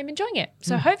 And I'm enjoying it.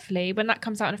 So hopefully, when that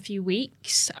comes out in a few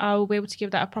weeks, I'll be able to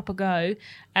give that a proper go.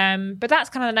 But that's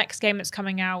kind of the next game that's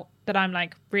coming out that I'm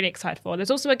like really excited for.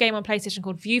 There's also a game on PlayStation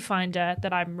called Viewfinder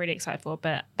that I'm really excited for,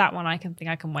 but that one I think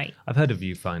I can wait. I've heard of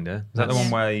Viewfinder. Is that the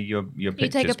one where your pictures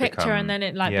take a picture become- and then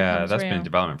it, like, Yeah, becomes that's been real. in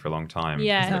development for a long time.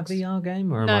 Yeah. Is that a VR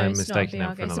game, or No, am I it's mistaking not a VR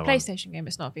that for game. It's a another one? PlayStation game.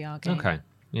 It's not a VR game. Okay.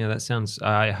 Yeah, that sounds...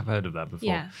 I have heard of that before.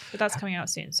 Yeah, but that's coming out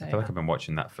soon. So I feel like I've been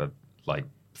watching that for like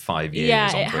 5 years.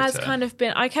 yeah, on it has Twitter. kind of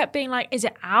been. I kept being like, "Is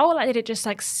it out? Like, did it just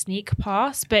like sneak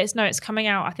past?" But it's coming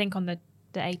out. I think on the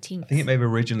 18th. I think it may have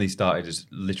originally started as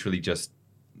literally just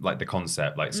like the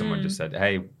concept, like someone just said,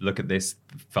 "Hey, look at this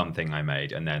fun thing I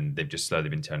made," and then they've just slowly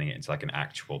been turning it into like an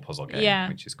actual puzzle game, Yeah.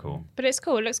 which is cool. But it's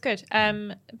cool. It looks good.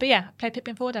 But yeah, play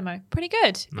Pikmin 4 demo. Pretty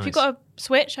good. If Nice. you've got a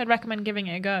Switch, I'd recommend giving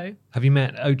it a go. Have you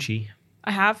met Ochi?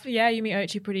 I have. Yeah, you meet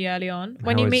Ochi pretty early on.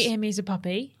 When How you is- meet him, he's a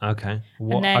puppy, Okay.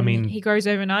 What? and then I mean, he grows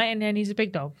overnight, and then he's a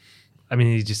big dog.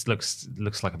 he just looks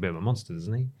like a bit of a monster,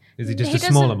 doesn't he? Is he just He a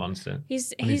smaller doesn't- monster?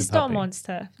 He's When he's a not a puppy?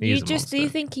 monster. He You is a just you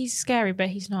monster. think he's scary, but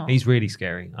he's not. He's really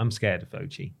scary. I'm scared of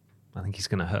Ochi. I think he's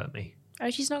going to hurt me.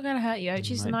 Ochi's not going to hurt you.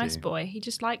 Ochi's a Might nice do. boy. He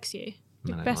just likes you. I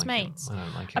You're don't best like him. mates. I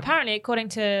don't like him. Apparently, according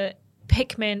to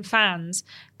Pikmin fans,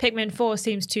 Pikmin 4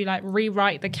 seems to like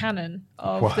rewrite the canon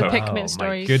of the Whoa. Pikmin Oh,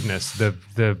 stories. my goodness.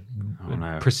 The Oh,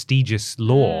 no. prestigious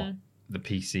lore. The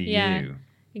PCU, Yeah.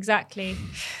 Exactly.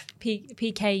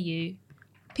 PKU.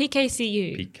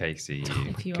 PKCU. PKCU.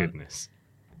 if you want. Goodness.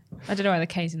 I don't know why the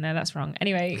K's in there. That's wrong.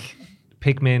 Anyway,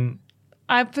 Pikmin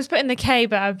I was putting the K,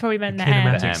 but I probably meant the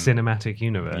Kinematic M. M. Cinematic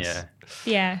Universe. Yeah.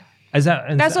 Yeah. That's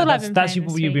all I've been That's playing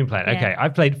what this you've been week, playing. yeah. Okay,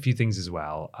 I've played a few things as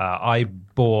well. I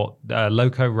bought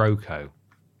Loco Roco,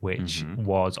 which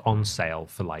was on sale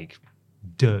for like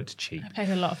dirt cheap. I played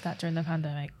a lot of that during the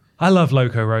pandemic. I love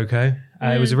Loco Roco.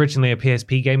 It was originally a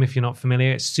PSP game, if you're not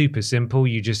familiar. It's super simple.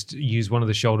 You just use one of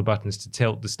the shoulder buttons to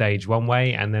tilt the stage one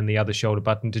way and then the other shoulder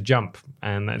button to jump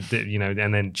and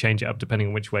then change it up depending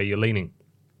on which way you're leaning.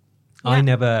 Yeah. I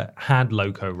never had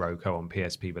Loco Roco on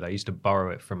PSP, but I used to borrow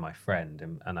it from my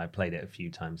friend and I played it a few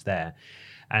times there.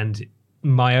 And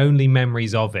my only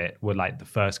memories of it were like the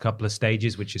first couple of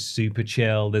stages, which is super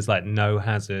chill. There's like no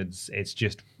hazards.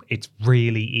 It's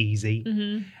really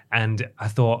easy. And I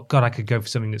thought, God, I could go for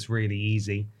something that's really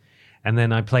easy. And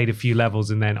then I played a few levels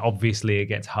and then obviously it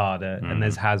gets harder and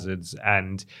there's hazards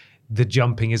and the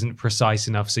jumping isn't precise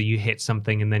enough. So you hit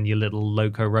something and then your little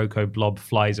Loco Roco blob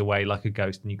flies away like a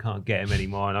ghost and you can't get him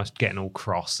anymore. And I was getting all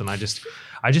cross and I just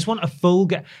want a full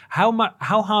game. How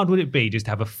hard would it be just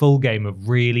to have a full game of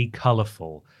really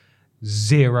colourful,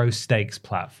 zero stakes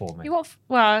platforming? You want?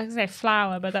 Well, I was gonna say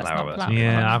Flower, but that's Flower, not that's Flower.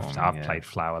 Yeah, platforming, I've yeah. played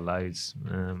Flower loads.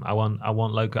 I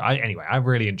want Loco. Anyway, I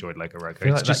really enjoyed Loco Roco. I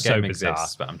feel It's like just that game so bizarre.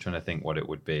 exists, but I'm trying to think what it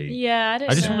would be. Yeah,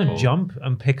 I just want know. to jump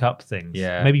and pick up things.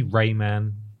 Yeah. Maybe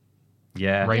Rayman.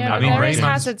 Yeah, Rayman. Yeah, I mean, there is Rayman's-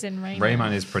 hazards in Rayman.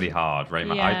 Rayman is pretty hard.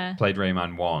 Rayman. Yeah. I played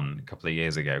Rayman 1 a couple of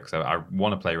years ago because I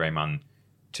want to play Rayman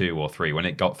 2 or 3. When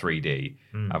it got 3D,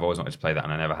 I've always wanted to play that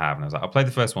and I never have. And I was like, I'll play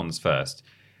the first ones first.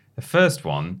 The first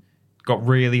one got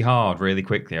really hard really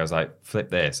quickly. I was like, flip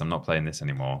this. I'm not playing this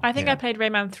anymore. I think I played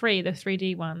Rayman 3, the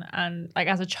 3D one, and like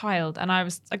as a child, and I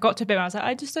got to a bit where I was like,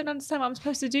 I just don't understand what I'm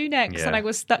supposed to do next. Yeah. And I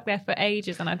was stuck there for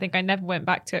ages, and I think I never went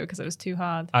back to it because it was too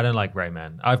hard. I don't like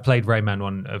Rayman. I've played Rayman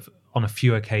on a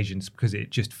few occasions because it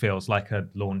just feels like a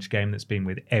launch game that's been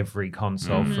with every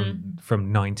console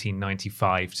from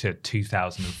 1995 to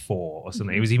 2004 or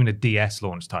something. It was even a DS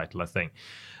launch title, I think.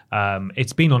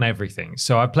 It's been on everything.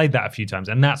 So I've played that a few times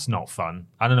and that's not fun.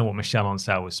 I don't know what Michelle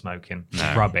Ancel was smoking.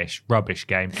 No. Rubbish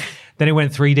game. Then it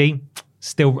went 3D.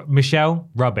 Still, Michelle,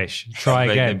 rubbish. Try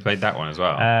again. They played that one as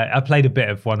well. I played a bit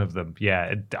of one of them.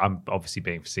 Yeah, I'm obviously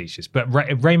being facetious, but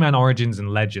Rayman Origins and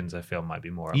Legends, I feel might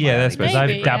be more. Yeah, that's because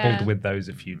maybe, I've dabbled yeah. with those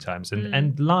a few times,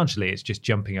 and largely it's just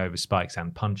jumping over spikes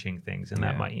and punching things, and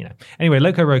that Yeah. might. Anyway,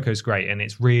 Loco Roco's great, and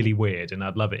it's really weird, and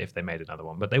I'd love it if they made another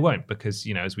one, but they won't because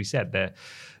as we said,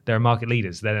 they're market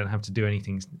leaders. They don't have to do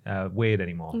anything weird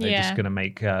anymore. They're just Yeah. going to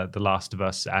make The Last of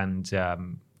Us and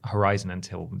Horizon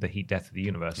until the heat death of the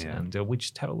universe, and we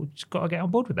just got to get on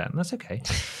board with that, and that's okay.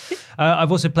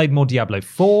 I've also played more Diablo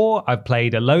 4. I've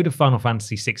played a load of Final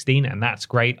Fantasy 16, and that's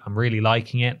great. I'm really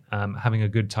liking it. Having a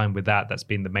good time with that. That's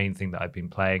been the main thing that I've been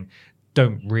playing.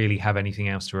 Don't really have anything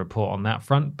else to report on that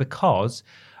front because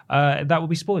that will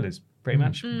be spoilers. Pretty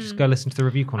much. Just go listen to the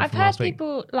review corner I've from heard last week.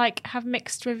 people have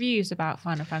mixed reviews about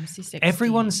Final Fantasy 16.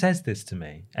 Everyone says this to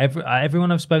me.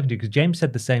 Everyone I've spoken to, because James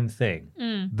said the same thing,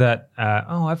 that,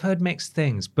 I've heard mixed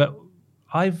things, but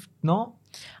I've not.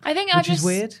 I think I've Which is just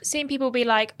weird. seen people be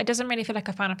like, it doesn't really feel like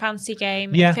a Final Fantasy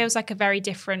game. Yeah. It feels like a very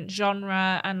different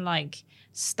genre and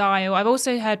style. I've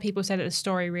also heard people say that the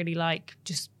story really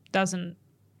just doesn't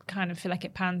kind of feel like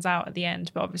it pans out at the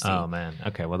end, but obviously. Oh man.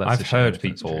 Okay. Well, that's. I've a shame heard if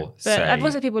that's true. people But say. I've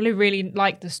also people who really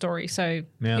like the story, so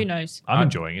who knows? I'm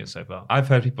enjoying it so far. I've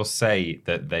heard people say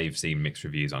that they've seen mixed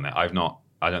reviews on it.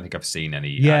 I don't think I've seen any.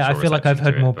 Yeah, I actual feel like I've reception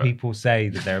heard to it, more but- people say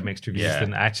that there are mixed reviews Yeah.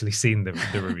 than actually seen the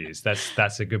reviews.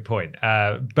 That's a good point.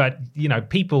 But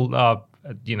people are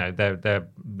their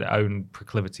own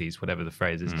proclivities, whatever the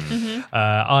phrase is.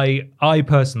 I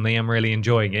personally am really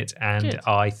enjoying it, and Good.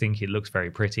 I think it looks very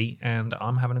pretty, and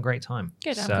I'm having a great time.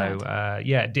 Good, I'm So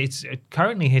it's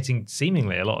currently hitting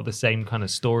seemingly a lot of the same kind of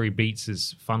story beats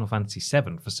as Final Fantasy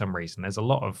VII for some reason. There's a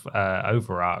lot of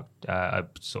overarch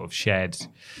sort of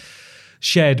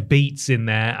shared beats in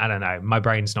there. I don't know. My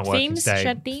brain's not working Themes? today.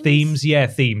 Shared themes? Themes, yeah,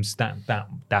 themes.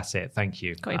 That's it. Thank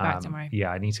you. Got your back tomorrow.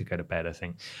 Yeah, I need to go to bed, I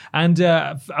think. And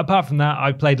apart from that,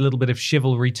 I played a little bit of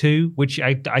Chivalry 2, which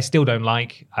I still don't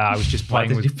like. I was just Why playing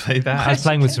did with. you play that? I was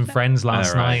playing with some friends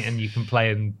last Oh, right. night, and you can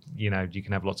play, and you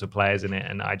can have lots of players in it.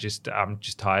 And I'm just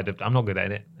tired of. I'm not good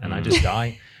at it, and I just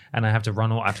die. And I have to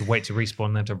run. I have to wait to respawn,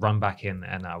 and then to run back in.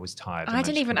 And I was tired. and I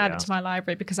didn't just even put add it to my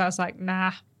library because I was like,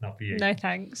 nah, Not for you. no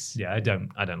thanks. Yeah, I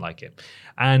don't like it.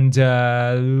 And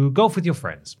golf with your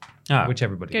friends, which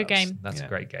everybody Good loves. game. That's a Yeah,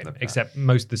 great game. love that. Except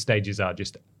most of the stages are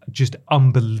just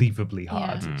unbelievably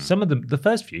hard. Yeah. Some of them, the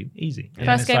first few, easy. And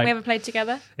First it's game like- we ever played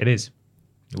together. It is.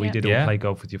 We Yeah. did all Yeah. play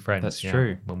golf with your friends. That's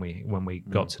true. When we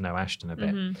got to know Ashton a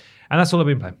bit, and that's all I've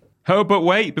been playing. Oh, but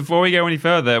wait, before we go any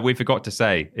further, we forgot to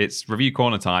say it's Review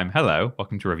Corner time. Hello,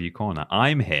 welcome to Review Corner.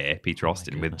 I'm here, Peter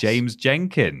Austin, with James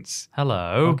Jenkins.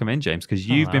 Hello. Welcome in, James, because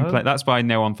you've been playing. That's why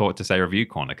no one thought to say Review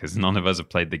Corner, because none of us have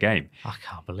played the game. I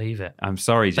can't believe it. I'm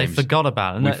sorry, James. They forgot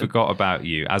about it. We forgot about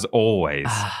you, as always.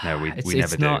 No, we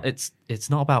never do. It's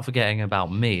not about forgetting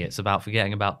about me. It's about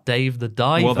forgetting about Dave the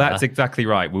Diver. Well, that's exactly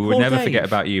right. We would Poor never Dave. forget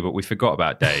about you, but we forgot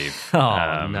about Dave.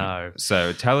 No.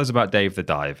 So tell us about Dave the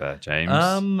Diver,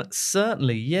 James.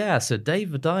 Certainly, yeah. So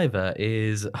Dave the Diver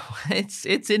is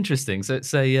it's interesting. So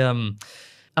it's a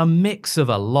mix of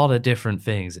a lot of different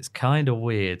things. It's kind of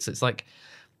weird. So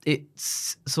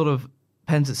it's sort of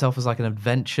pens itself as like an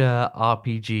adventure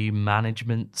RPG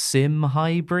management sim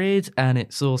hybrid, and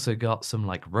it's also got some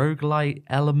like roguelite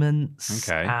elements.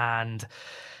 Okay. And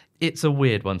it's a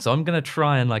weird one. So I'm going to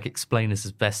try and like explain this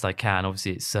as best I can.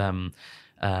 Obviously, it's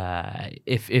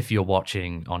if you're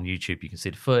watching on YouTube, you can see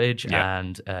the footage,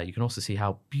 and you can also see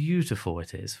how beautiful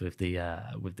it is with the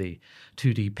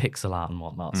 2D pixel art and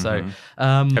whatnot. So,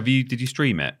 Did you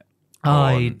stream it?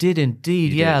 I did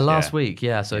indeed. You did, last week.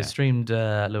 Yeah, so I streamed.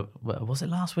 Was it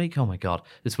last week? Oh my god,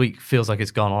 this week feels like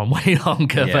it's gone on way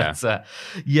longer. Yeah. But It's on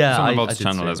the I VOD's did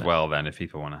channel stream as it. well, then, if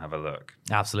people want to have a look.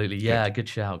 Absolutely, yeah. Good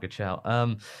shout.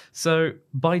 So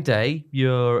by day,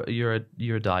 you're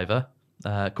a diver.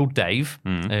 Called Dave,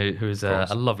 who is a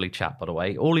lovely chap, by the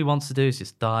way. All he wants to do is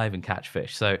just dive and catch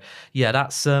fish. So yeah,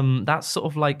 that's sort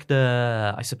of like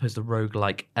the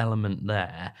roguelike element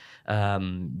there.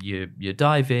 You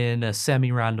dive in a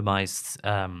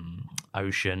semi-randomized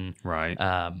ocean, Right.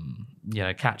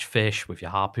 Catch fish with your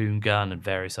harpoon gun and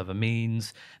various other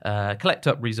means, collect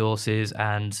up resources,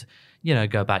 and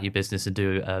go about your business and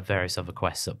do various other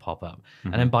quests that pop up.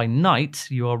 And then by night,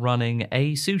 you are running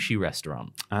a sushi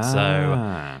restaurant.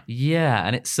 So, yeah,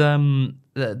 and it's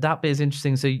that bit is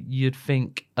interesting. So you'd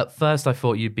think, at first I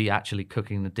thought you'd be actually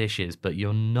cooking the dishes, but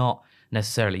you're not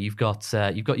necessarily. You've got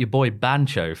your boy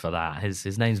Bancho for that.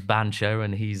 His name's Bancho,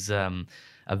 and he's an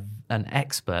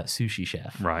expert sushi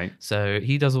chef. Right. So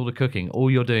he does all the cooking.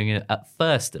 All you're doing, at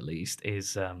first at least,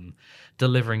 is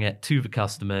delivering it to the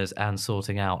customers and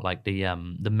sorting out like the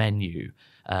menu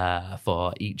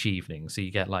for each evening. So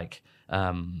you get like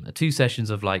 2 sessions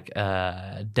of like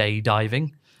day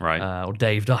diving, Right. or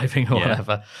Dave diving or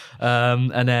whatever,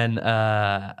 and then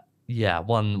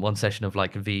one session of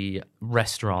like the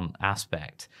restaurant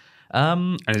aspect.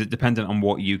 And is it dependent on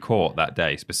what you caught that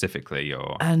day specifically,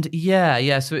 or? And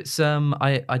so it's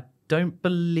I don't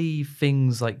believe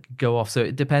things like go off. So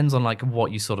it depends on like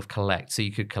what you sort of collect. So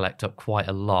you could collect up quite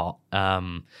a lot.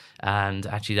 And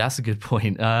actually, that's a good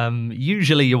point.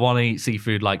 Usually, you want to eat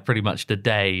seafood like pretty much the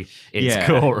day it's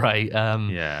caught,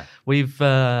 right? We've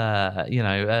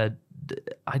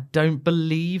I don't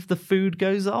believe the food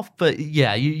goes off, but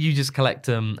yeah, you just collect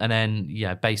them, and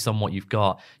then based on what you've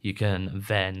got, you can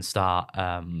then start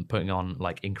putting on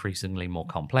like increasingly more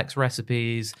complex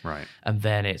recipes, Right. And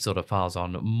then it sort of piles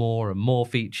on more and more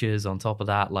features on top of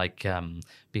that, like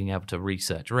being able to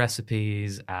research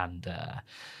recipes and.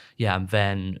 And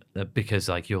then because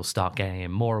like you'll start getting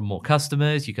in more and more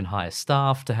customers, you can hire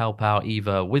staff to help out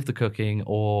either with the cooking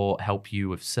or help you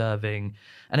with serving.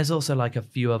 And there's also like a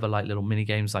few other like little mini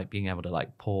games, like being able to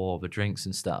like pour the drinks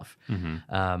and stuff.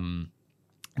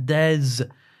 There's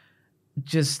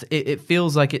just it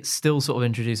feels like it's still sort of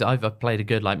introduced. I've played a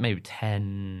good like maybe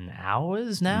 10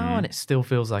 hours now, and it still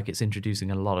feels like it's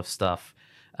introducing a lot of stuff.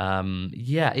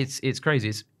 It's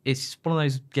crazy. It's one of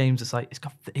those games that's like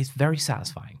it's very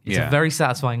satisfying. It's a very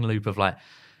satisfying loop of like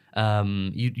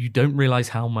you don't realize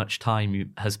how much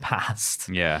time has passed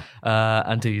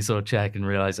until you sort of check and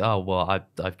realize, oh well,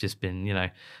 I've just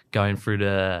been going through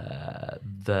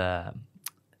the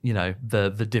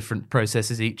different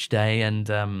processes each day, and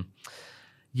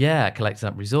collecting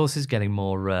up resources, getting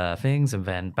more things, and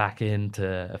then back in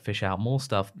to fish out more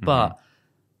stuff. But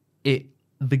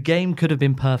the game could have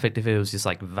been perfect if it was just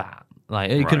like that. Like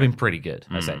it could have been pretty good.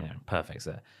 I say perfect's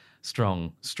a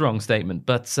strong statement,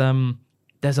 but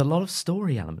there's a lot of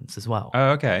story elements as well. Oh,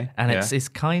 okay. And it's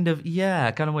kind of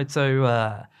weird.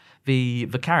 So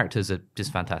the characters are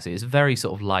just fantastic. It's very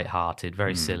sort of lighthearted,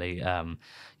 very silly.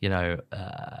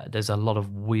 There's a lot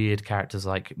of weird characters.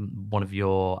 Like one of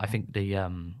your, I think the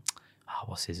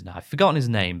what's his name? I've forgotten his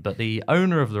name, but the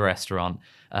owner of the restaurant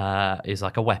is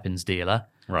like a weapons dealer.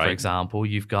 Right. For example,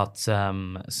 you've got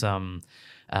some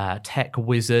tech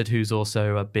wizard who's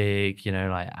also a big,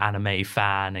 like anime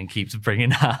fan and keeps bringing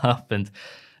that up, and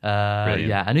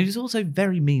and who's also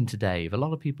very mean to Dave. A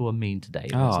lot of people are mean to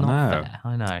Dave. Oh, it's not no. fair.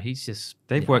 I know. He's just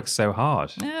They've worked so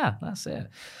hard. Yeah, that's it.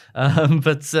 And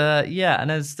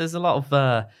there's a lot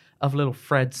of little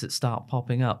threads that start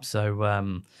popping up.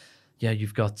 So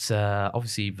you've got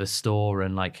obviously the store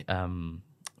and like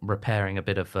repairing a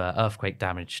bit of earthquake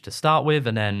damage to start with,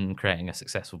 and then creating a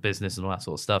successful business and all that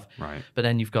sort of stuff. Right. But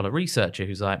then you've got a researcher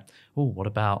who's like, oh, what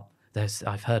about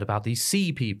I've heard about these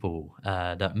sea people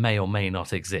that may or may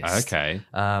not exist. Okay.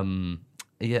 And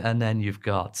then you've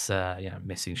got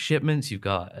missing shipments. You've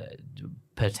got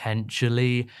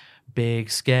potentially big,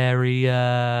 scary,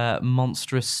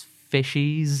 monstrous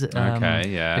fishies.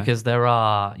 Because there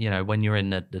are, when you're in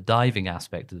the diving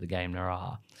aspect of the game, there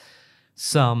are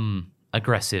some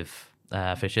aggressive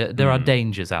fish. There are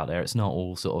dangers out there. It's not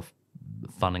all sort of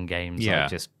fun and games, like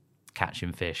just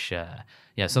catching fish.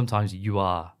 Sometimes you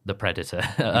are the predator.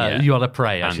 You are the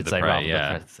prey, I should say, rather than the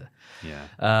predator. Yeah.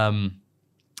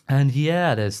 And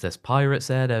there's pirates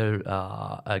there. There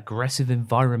are aggressive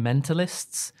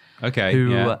environmentalists. Okay.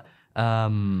 Who,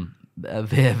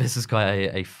 this is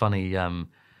quite a funny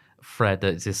thread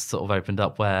that just sort of opened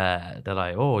up where they're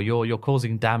like, "Oh, you're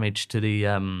causing damage to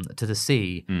the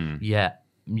sea." Yet,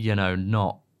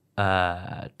 not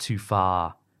too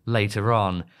far later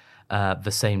on,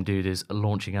 the same dude is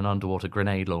launching an underwater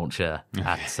grenade launcher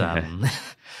at and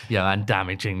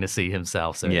damaging the sea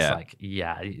himself. So it's like,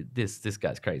 this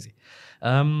guy's crazy.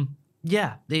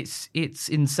 It's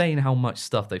insane how much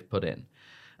stuff they've put in.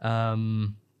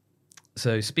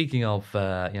 So speaking of,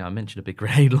 I mentioned a big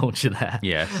grenade launcher there.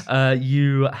 Yes.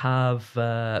 You have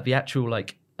the actual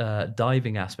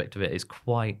diving aspect of it is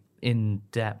quite in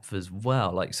depth as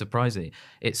well. Like, surprisingly,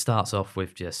 it starts off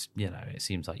with just, it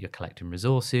seems like you're collecting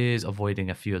resources, avoiding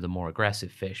a few of the more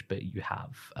aggressive fish, but you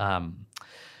have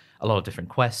a lot of different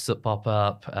quests that pop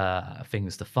up,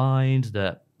 things to find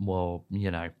that will,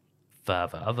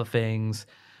 further other things.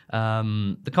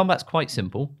 The combat's quite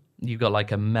simple. You've got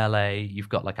like a melee, you've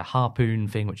got like a harpoon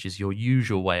thing, which is your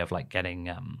usual way of like getting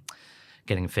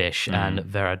fish, and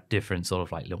there are different sort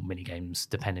of like little mini games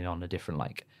depending on the different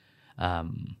like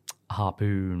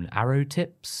harpoon arrow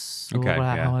tips, or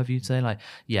however you'd say.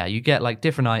 You get like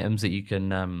different items that you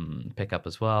can pick up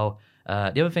as well.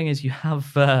 The other thing is you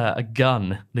have a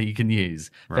gun that you can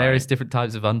use, various different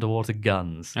types of underwater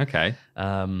guns. Okay.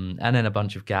 And then a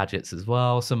bunch of gadgets as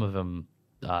well. Some of them,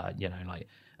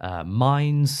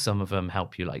 mines. Some of them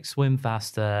help you like swim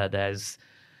faster. There's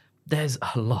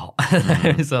a lot.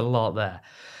 There's a lot there.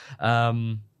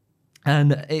 And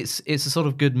it's a sort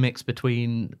of good mix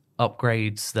between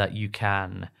upgrades that you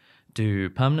can do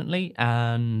permanently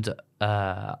and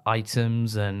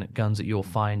items and guns that you'll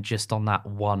find just on that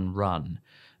one run.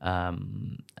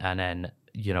 And then,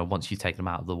 once you take them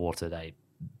out of the water, they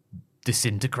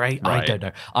disintegrate. Right. I don't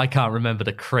know. I can't remember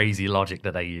the crazy logic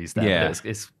that they use there. Yeah. But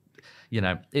it's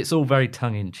it's all very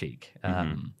tongue-in-cheek.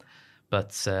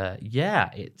 But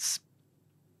it's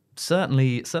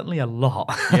certainly a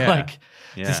lot. Yeah.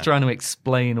 Just trying to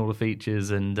explain all the features,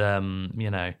 and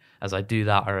as I do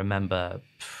that, I remember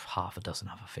half a dozen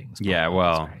other things. Yeah,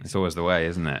 well, it's always the way,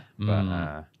 isn't it?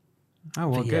 But,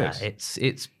 good. Yeah,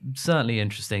 it's certainly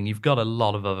interesting. You've got a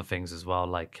lot of other things as well,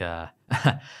 like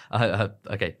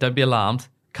okay, don't be alarmed.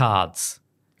 Cards.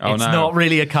 Oh, it's no. not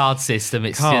really a card system.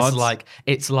 It's Cards?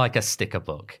 just like a sticker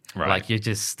book. Right. Like you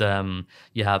just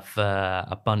you have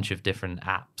a bunch of different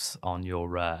apps on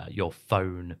your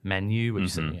phone menu,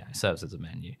 which serves as a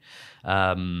menu.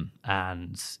 And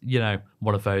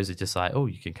one of those is just like, oh,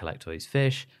 you can collect all these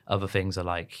fish. Other things are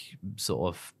like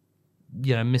sort of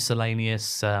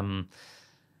miscellaneous.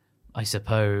 I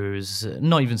suppose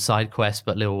not even side quests,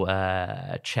 but little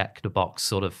check the box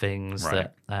sort of things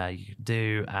that you can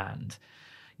do. And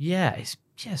it's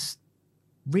just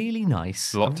really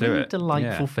nice. A lot to really it.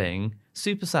 Delightful thing.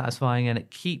 Super satisfying, and it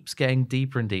keeps getting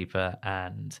deeper and deeper.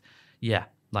 And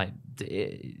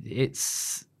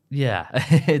it's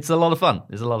it's a lot of fun.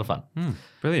 It's a lot of fun.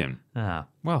 Brilliant. Ah.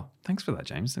 Well, thanks for that,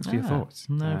 James. Thanks for your thoughts.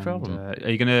 No problem. Are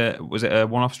you was it a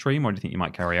one-off stream, or do you think you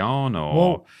might carry on? Or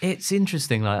Well, it's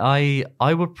interesting. Like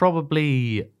I would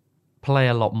probably play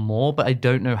a lot more, but I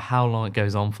don't know how long it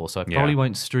goes on for, so I probably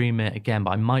won't stream it again,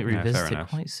 but I might revisit it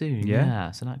quite soon.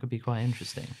 Yeah, so that could be quite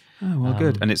interesting. Oh, well,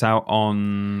 good. And it's out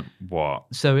on what?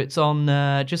 So it's on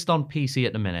just on PC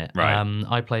at the minute. Right.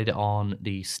 I played it on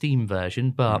the Steam version,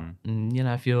 but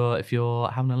if you're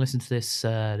having a listen to this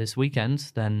this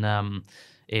weekend, then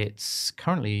it's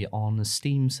currently on a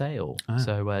Steam sale.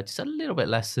 So just a little bit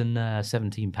less than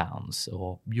 £17,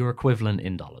 or your equivalent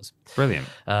in dollars. Brilliant.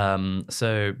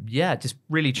 So just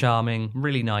really charming,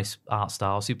 really nice art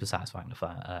style, super satisfying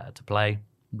to play.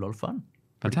 A lot of fun.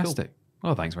 Pretty Fantastic. cool.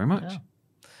 Well, thanks very much. Yeah.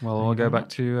 Well, I'll go back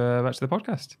to the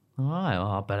podcast. All right.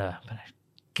 Well, I better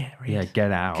get ready. Yeah,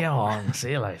 get out. Go on.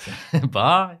 See you later.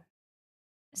 Bye.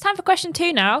 It's time for question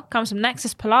 2 now. Comes from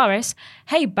Nexus Polaris.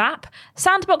 Hey BAP,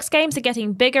 sandbox games are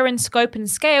getting bigger in scope and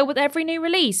scale with every new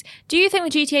release. Do you think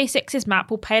the GTA 6's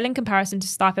map will pale in comparison to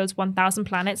Starfield's 1,000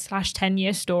 planets /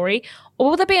 10-year story? Or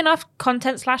will there be enough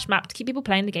content / map to keep people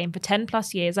playing the game for 10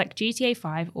 plus years like GTA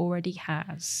 5 already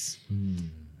has?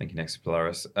 Thank you, Nexus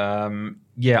Polaris.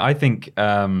 I think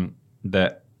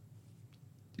that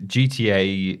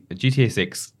GTA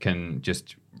 6 can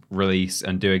just release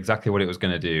and do exactly what it was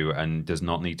going to do and does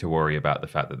not need to worry about the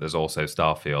fact that there's also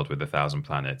Starfield with 1,000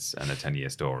 planets and a 10-year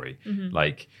story.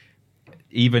 Like,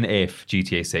 even if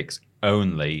GTA 6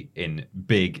 only, in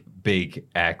big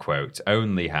air quotes,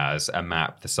 only has a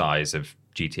map the size of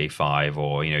GTA 5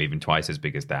 or, even twice as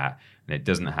big as that, and it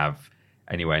doesn't have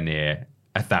anywhere near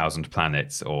 1,000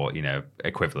 planets or,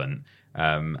 equivalent,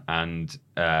 if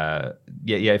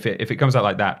it comes out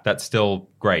like that, that's still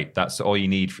great. That's all you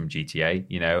need from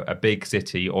GTA, a big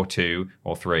city or 2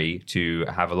 or 3 to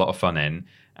have a lot of fun in.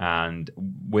 And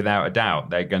without a doubt,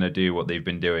 they're going to do what they've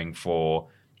been doing for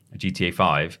GTA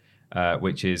 5,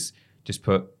 which is just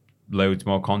put loads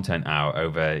more content out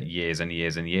over years and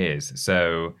years and years.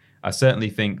 So I certainly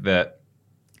think that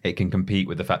it can compete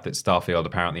with the fact that Starfield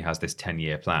apparently has this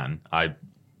 10-year plan. I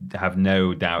have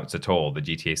no doubts at all that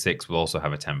GTA 6 will also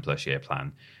have a 10 plus year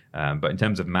plan. But in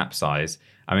terms of map size,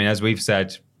 I mean, as we've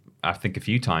said, I think a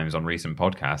few times on recent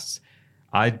podcasts,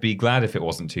 I'd be glad if it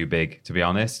wasn't too big, to be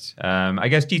honest. I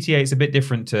guess GTA is a bit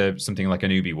different to something like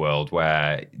an Ubi world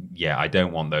where, I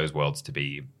don't want those worlds to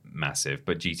be massive.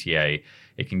 But GTA,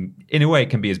 it can, in a way,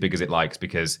 it can be as big as it likes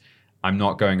because I'm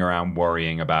not going around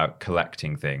worrying about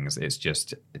collecting things. It's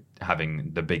just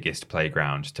having the biggest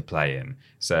playground to play in.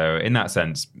 So in that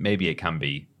sense, maybe it can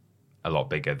be a lot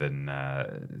bigger than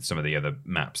some of the other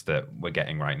maps that we're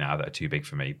getting right now that are too big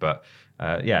for me. But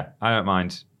I don't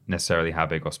mind necessarily how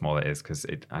big or small it is because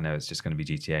I know it's just going to be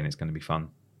GTA and it's going to be fun.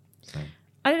 So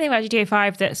I don't think about GTA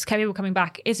 5 that's kept people coming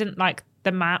back isn't like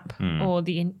the map or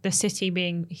the city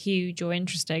being huge or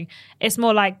interesting. It's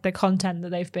more like the content that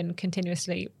they've been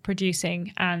continuously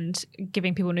producing and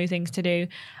giving people new things to do.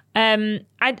 I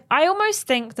almost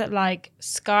think that like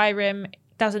Skyrim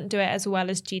doesn't do it as well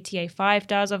as GTA 5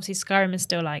 does. Obviously Skyrim is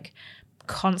still like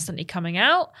constantly coming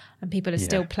out and people are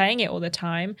still playing it all the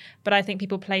time, but I think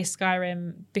people play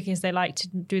Skyrim because they like to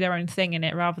do their own thing in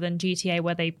it rather than GTA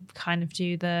where they kind of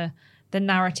do the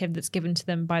narrative that's given to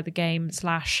them by the game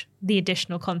 / the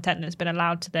additional content that's been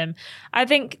allowed to them. I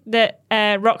think that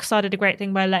Rockstar did a great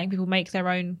thing by letting people make their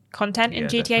own content in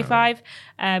GTA 5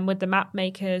 with the map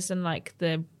makers and like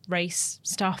the race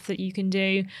stuff that you can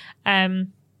do. I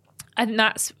think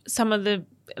that's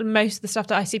most of the stuff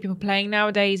that I see people playing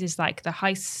nowadays is like the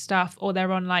heist stuff, or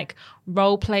they're on like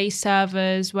role play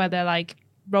servers where they're like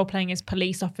role-playing as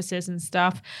police officers and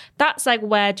stuff. That's like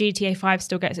where GTA 5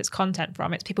 still gets its content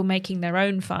from. It's people making their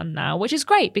own fun now, which is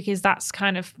great because that's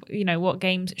kind of, what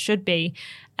games should be.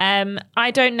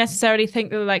 I don't necessarily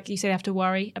think that, like you say, they have to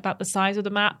worry about the size of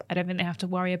the map. I don't think they have to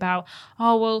worry about,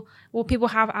 will people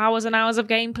have hours and hours of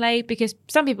gameplay? Because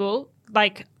some people,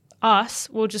 like us,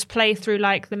 will just play through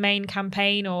like the main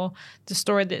campaign or the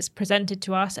story that's presented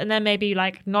to us and then maybe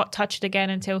like not touch it again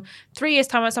until 3 years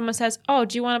time when someone says, do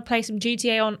you want to play some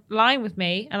GTA online with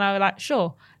me? And I was like,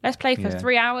 sure, let's play for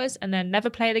 3 hours and then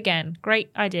never play it again. Great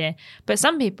idea. But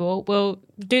some people will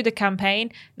do the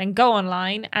campaign, then go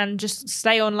online and just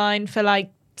stay online for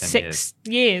like 6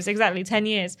 years, exactly 10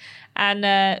 years. And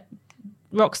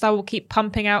Rockstar will keep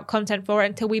pumping out content for it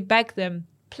until we beg them,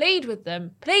 plead with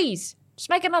them, please, just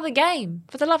make another game,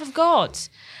 for the love of God.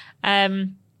 But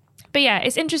yeah,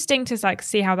 it's interesting to like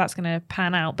see how that's going to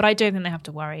pan out. But I don't think they have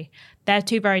to worry. They're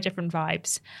two very different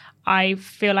vibes. I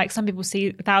feel like some people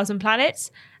see 1,000 planets,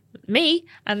 me,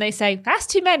 and they say, that's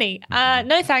too many.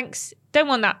 No thanks, don't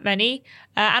want that many.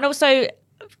 And also,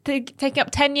 taking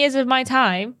up 10 years of my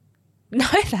time, no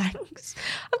thanks.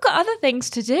 I've got other things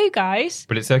to do, guys.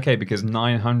 But it's okay because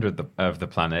 900 of the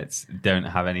planets don't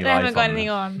have any life on them. They haven't got anything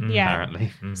on,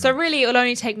 apparently. So really, it'll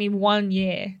only take me 1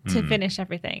 year to finish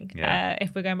everything,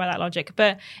 if we're going by that logic.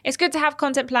 But it's good to have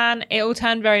content plan. It will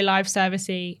turn very live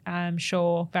servicey, I'm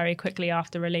sure, very quickly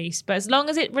after release. But as long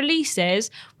as it releases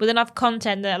with enough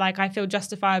content that like I feel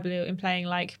justifiable in playing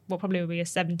like what probably will be a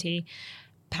 £70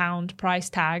 price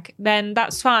tag, then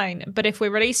that's fine. But if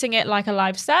we're releasing it like a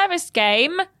live service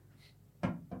game,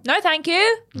 no thank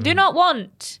you, do not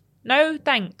want, no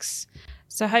thanks.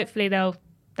 So hopefully they'll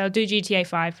do GTA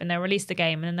 5 and they'll release the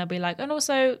game and then they'll be like, and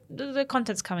also the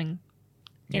content's coming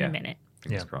in a minute.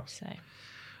 Fingers crossed. So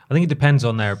I think it depends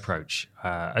on their approach.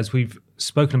 As we've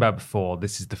spoken about before,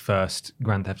 this is the first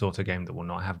Grand Theft Auto game that will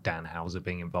not have Dan Houser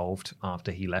being involved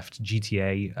after he left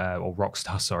GTA, or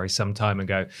Rockstar, sorry, some time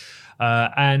ago.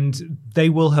 And they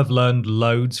will have learned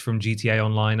loads from GTA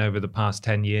Online over the past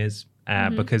 10 years,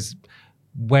 because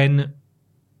when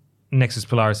Nexus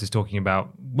Polaris is talking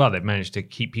about, well, they've managed to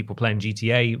keep people playing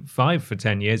GTA 5 for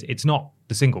 10 years, it's not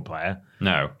the single player.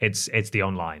 No. It's the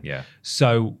online. Yeah.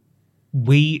 So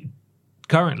we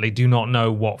currently do not know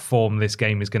what form this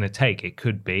game is going to take. It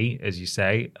could be, as you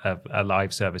say, a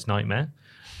live service nightmare.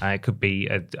 It could be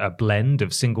a blend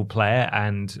of single player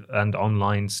and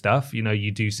online stuff. You know,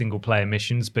 you do single player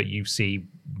missions, but you see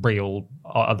real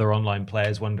other online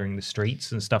players wandering the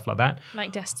streets and stuff like that.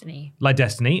 Like Destiny.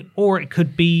 Or it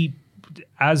could be,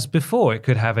 as before, it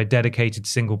could have a dedicated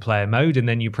single player mode, and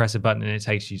then you press a button and it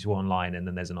takes you to online, and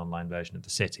then there's an online version of the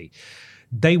city.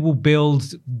 They will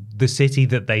build the city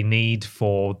that they need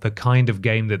for the kind of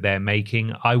game that they're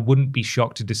making. I wouldn't be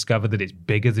shocked to discover that it's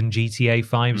bigger than GTA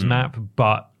 5's map,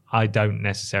 but I don't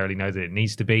necessarily know that it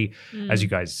needs to be. As you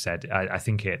guys said, I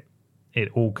think it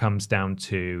all comes down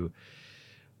to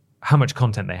how much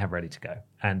content they have ready to go,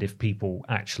 and if people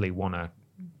actually want to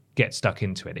get stuck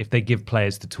into it. If they give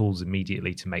players the tools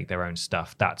immediately to make their own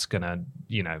stuff, that's going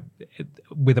to,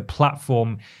 with a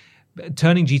platform,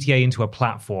 turning GTA into a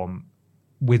platform,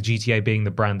 with GTA being the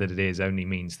brand that it is, only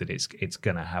means that it's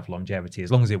going to have longevity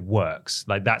as long as it works.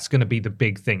 Like, that's going to be the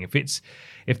big thing.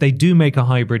 If they do make a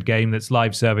hybrid game that's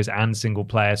live service and single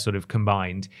player sort of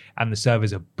combined, and the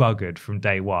servers are buggered from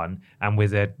day one, and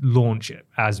with a launch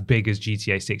as big as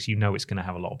GTA 6, it's going to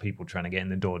have a lot of people trying to get in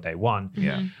the door day one.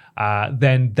 Yeah.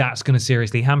 Then that's going to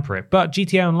seriously hamper it. But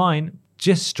GTA Online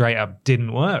just straight up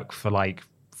didn't work for like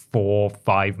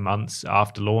 4-5 months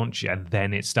after launch, and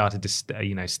then it started to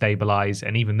stabilize,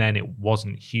 and even then it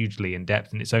wasn't hugely in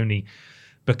depth, and it's only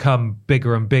become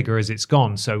bigger and bigger as it's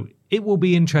gone. So it will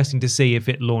be interesting to see if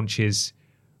it launches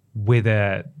with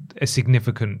a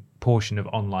significant portion of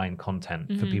online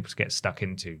content for people to get stuck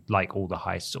into, like all the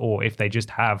heists, or if they just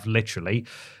have literally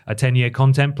a 10-year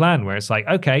content plan where it's like,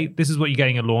 okay, this is what you're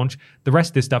getting at launch, the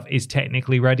rest of this stuff is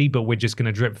technically ready, but we're just going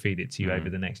to drip feed it to you over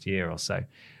the next year or so.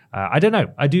 I don't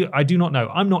know. I do not know.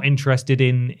 I'm not interested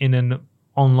in an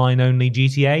online-only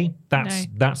GTA.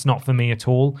 That's not for me at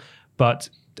all. But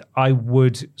I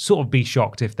would sort of be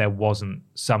shocked if there wasn't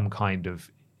some kind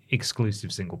of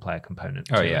exclusive single-player component.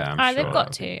 Oh, yeah, I'm sure. They've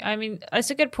got to. I mean, it's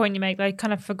a good point you make. I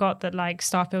kind of forgot that, like,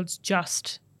 Starfield's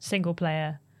just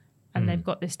single-player, and they've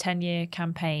got this 10-year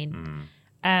campaign.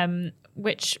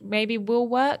 Which maybe will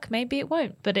work, maybe it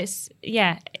won't. But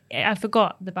I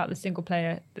forgot about the single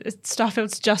player.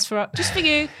 Starfield's just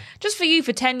for you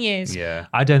for 10 years. Yeah,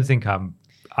 I don't think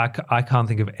I can't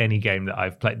think of any game that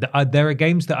I've played. There are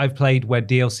games that I've played where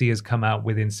DLC has come out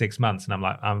within 6 months, and I'm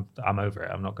like, I'm over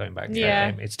it. I'm not going back to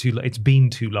that game. It's been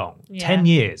too long. 10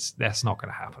 years. That's not going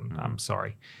to happen. I'm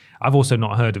sorry. I've also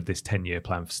not heard of this 10-year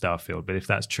plan for Starfield, but if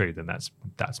that's true, then that's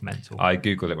mental. I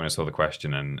Googled it when I saw the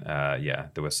question, and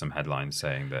there was some headlines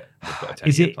saying that they've got a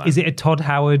 10-year plan. Is it a Todd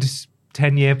Howard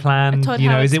 10-year plan?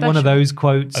 Is it one of those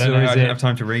quotes? I didn't have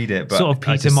time to read it. But sort of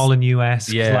Peter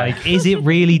Molyneux-esque? Yeah. Like, is it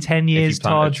really 10 years, if you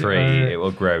plant Todd? a tree, it will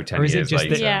grow 10 years later. Or is it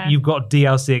just that you've got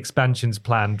DLC expansions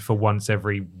planned for once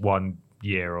every 1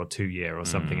 year or 2 year or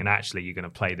something, and actually you're going to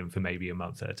play them for maybe a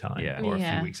month at a time or a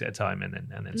few weeks at a time, and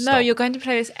then stop. No, you're going to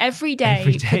play this every day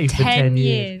for 10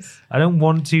 years. I don't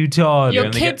want to, Todd. Your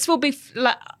kids will be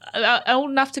old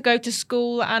enough to go to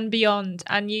school and beyond,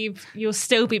 and you'll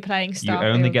still be playing Starfield. You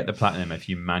only get the platinum if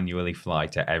you manually fly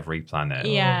to every planet.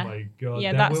 Yeah. Oh my god,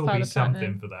 yeah, there that's will part be of the platinum.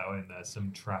 something for that, won't there?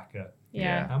 Some tracker.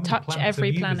 Yeah. How many Touch planets every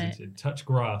have you planet. visited? Touch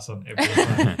grass on every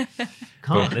planet.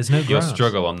 There's no grass. You'll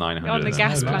struggle on 900. On the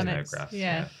gas planets. No grass.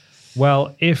 Yeah.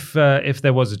 Well, if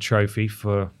there was a trophy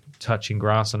for touching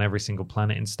grass on every single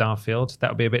planet in Starfield,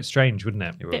 that would be a bit strange, wouldn't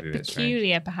it? It would Bit be a bit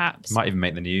peculiar, strange. perhaps. Might even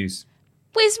make the news.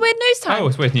 It's weird news time. Oh,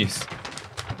 it's weird news.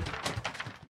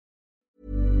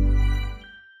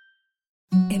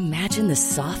 Imagine the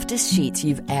softest sheets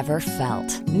you've ever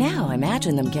felt. Now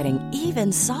imagine them getting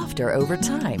even softer over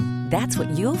time. That's what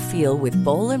you'll feel with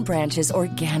Boll & Branch's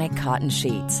organic cotton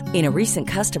sheets. In a recent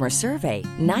customer survey,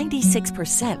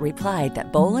 96% replied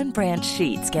that Boll & Branch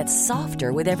sheets get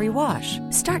softer with every wash.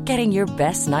 Start getting your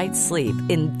best night's sleep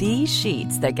in these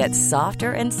sheets that get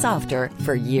softer and softer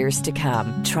for years to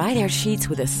come. Try their sheets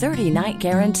with a 30-night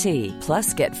guarantee.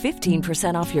 Plus, get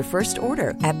 15% off your first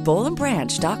order at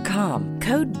bollandbranch.com.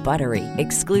 Code BUTTERY.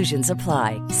 Exclusions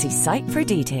apply. See site for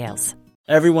details.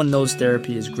 Everyone knows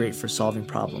therapy is great for solving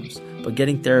problems, but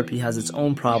getting therapy has its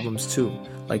own problems too,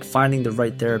 like finding the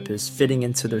right therapist, fitting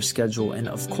into their schedule, and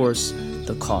of course,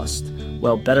 the cost.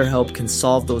 Well, BetterHelp can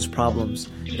solve those problems.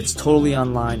 It's totally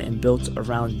online and built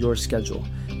around your schedule.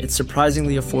 It's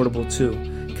surprisingly affordable too.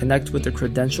 Connect with a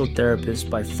credentialed therapist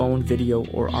by phone, video,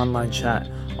 or online chat,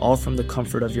 all from the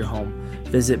comfort of your home.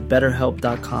 Visit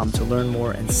BetterHelp.com to learn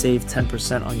more and save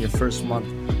 10% on your first month.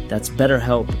 That's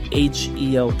BetterHelp,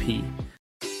 H-E-L-P.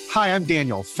 Hi, I'm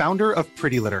Daniel, founder of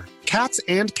Pretty Litter. Cats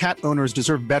and cat owners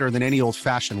deserve better than any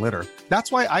old-fashioned litter. That's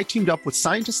why I teamed up with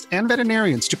scientists and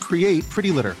veterinarians to create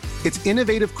Pretty Litter. Its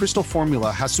innovative crystal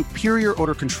formula has superior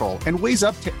odor control and weighs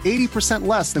up to 80%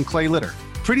 less than clay litter.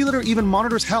 Pretty Litter even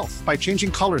monitors health by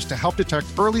changing colors to help detect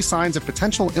early signs of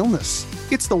potential illness.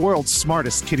 It's the world's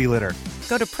smartest kitty litter.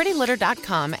 Go to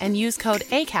prettylitter.com and use code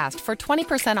ACAST for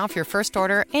 20% off your first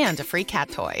order and a free cat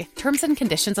toy. Terms and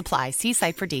conditions apply. See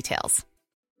site for details.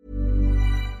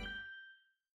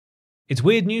 It's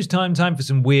weird news time for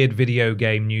some weird video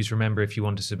game news. Remember, if you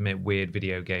want to submit weird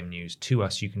video game news to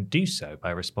us, you can do so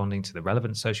by responding to the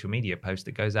relevant social media post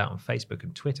that goes out on Facebook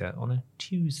and Twitter on a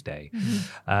Tuesday.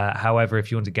 However, if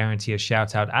you want to guarantee a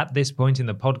shout out at this point in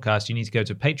the podcast, you need to go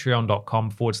to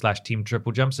patreon.com/Team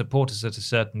TripleJump, support us at a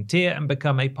certain tier, and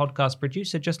become a podcast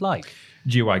producer just like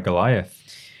GY Goliath.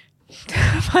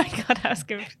 Oh my God, I was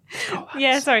going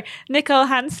Yeah, sorry. Nicole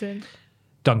Hansen,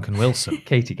 Duncan Wilson,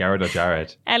 Katie Garrett or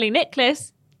Jared. Ellie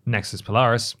Nicholas, Nexus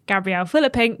Polaris. Gabrielle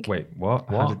Philippink. Wait,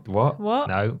 what? What? What?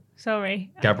 No.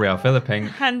 Sorry. Gabrielle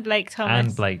Philippink. And Blake Thomas.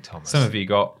 And Blake Thomas. Some of you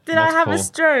got Did I have a multiple-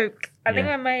 stroke? I think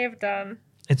Yeah. I may have done.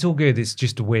 It's all good. It's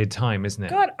just a weird time, isn't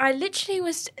it? God, I literally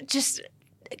was just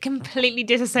completely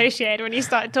disassociated when you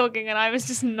started talking, and I was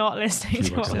just not listening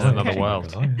to what It's was another going.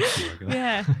 world.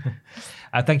 Yeah.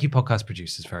 Thank you, podcast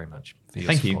producers, very much for your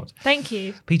Thank you. support. Than't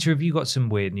you. Peter, have you got some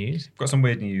weird news? Got some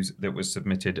weird news that was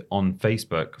submitted on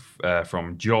Facebook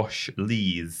from Josh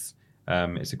Lees.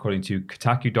 It's according to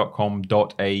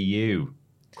kotaku.com.au.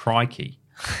 Crikey.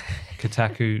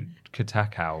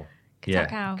 Katakao. Yeah,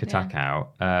 Katakao,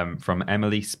 Katakao. From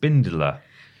Emily Spindler,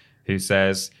 who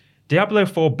says, Diablo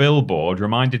 4 billboard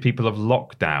reminded people of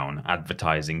lockdown,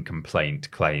 advertising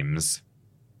complaint claims.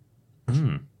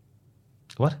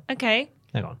 What? Okay.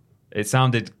 Hang on. It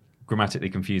sounded grammatically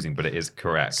confusing, but it is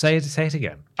correct. Say it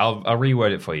again. I'll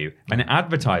reword it for you. An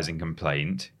advertising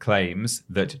complaint claims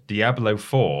that Diablo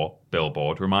 4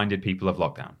 billboard reminded people of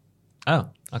lockdown. Oh,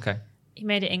 okay. You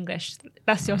made it English.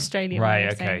 That's the Australian way Right,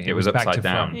 of okay. saying It was back upside to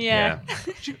down. front. Yeah.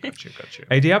 Gotcha.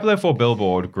 A Diablo 4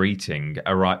 billboard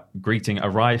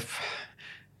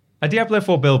A Diablo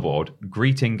 4 billboard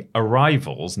greeting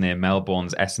arrivals near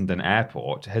Melbourne's Essendon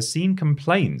Airport has seen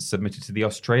complaints submitted to the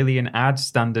Australian Ad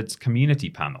Standards Community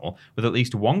Panel, with at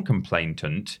least one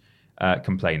complainant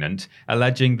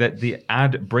alleging that the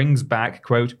ad brings back,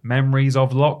 quote, memories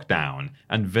of lockdown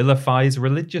and vilifies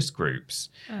religious groups.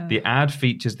 The ad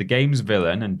features the game's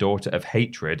villain and daughter of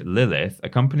hatred, Lilith,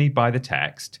 accompanied by the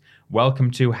text, "Welcome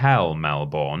to Hell,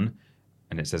 Melbourne."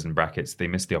 And it says in brackets, they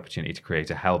missed the opportunity to create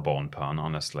a Hellborn pun,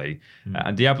 honestly.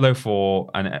 And Diablo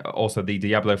 4, and also the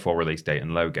Diablo 4 release date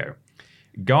and logo.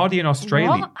 Guardian Australia.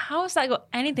 What? How has that got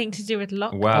anything to do with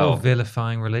lockdown? Well, Or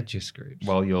vilifying religious groups.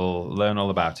 well, you'll learn all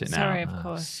about it now. Sorry, of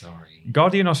course. Sorry.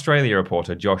 Guardian Australia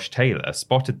reporter Josh Taylor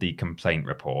spotted the complaint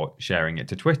report, sharing it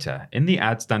to Twitter. In the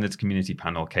Ad Standards Community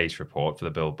Panel case report for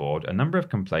the billboard, a number of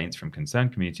complaints from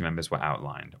concerned community members were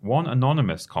outlined. One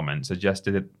anonymous comment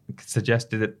suggested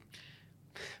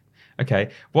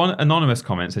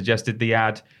the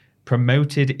ad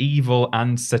promoted evil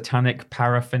and satanic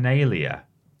paraphernalia,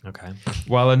 Okay.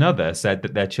 while another said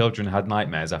that their children had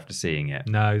nightmares after seeing it.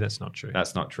 No, that's not true.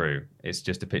 That's not true. It's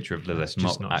just a picture of Lilith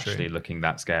just not not actually true. looking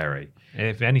that scary.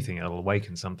 If anything, it'll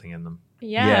awaken something in them.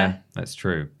 Yeah. That's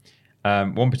true.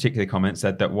 One particular comment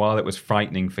said that while it was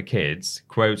frightening for kids,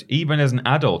 quote, even as an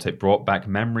adult, it brought back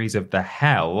memories of the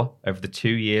hell of the 2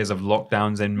 years of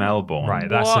lockdowns in Melbourne. Right,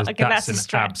 What? Okay, that's that's a an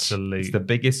stretch. absolute It's the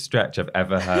biggest stretch I've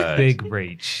ever heard. big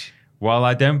reach. While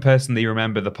I don't personally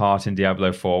remember the part in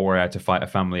Diablo 4 where I had to fight a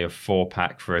family of four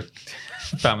for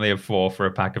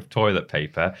a pack of toilet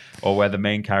paper, or where the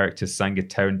main character sang a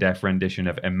tone-deaf rendition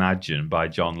of Imagine by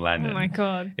John Lennon. Oh my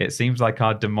God. It seems like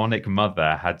our demonic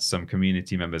mother had some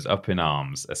community members up in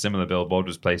arms. A similar billboard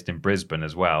was placed in Brisbane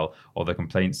as well, although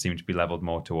complaints seem to be levelled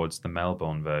more towards the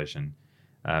Melbourne version.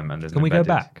 And there's Can we go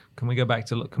back? Can we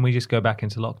just go back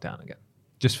into lockdown again?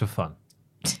 Just for fun.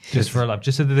 Just for a laugh,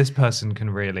 just so that this person can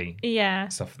really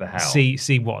Suffer the hell.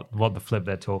 see what the flip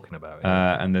they're talking about.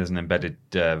 And there's an embedded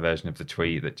version of the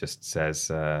tweet that just says,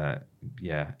 I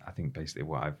think basically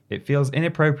it feels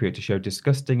inappropriate to show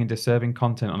disgusting and disturbing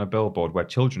content on a billboard where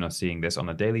children are seeing this on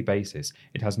a daily basis.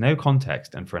 It has no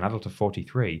context, and for an adult of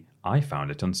 43, I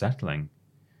found it unsettling.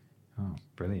 Oh,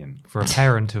 brilliant. For a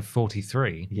parent of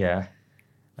 43. Yeah.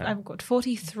 I've got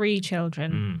 43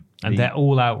 children. And they're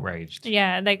all outraged.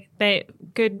 Yeah, they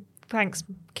good. Thanks,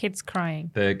 kids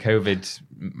crying. The COVID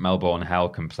Melbourne Hell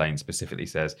complaint specifically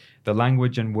says the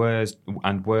language and words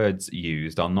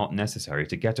used are not necessary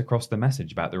to get across the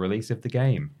message about the release of the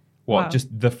game. What? Wow.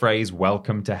 Just the phrase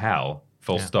 "Welcome to Hell."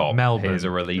 Full stop. Melbourne. Here's a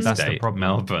release That's date. the problem.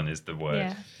 Melbourne is the word.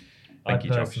 Yeah. Thank I you,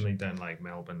 Josh. personally don't like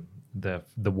Melbourne. The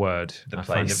word. The I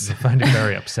place. find it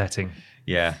very upsetting.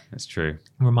 Yeah, that's true.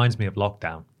 Reminds me of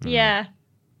lockdown. Yeah.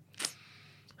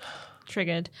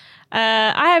 Triggered.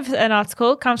 I have an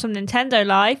article, comes from Nintendo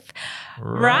Life.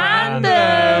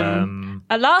 Random.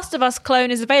 A Last of Us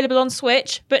clone is available on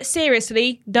Switch, but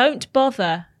seriously, don't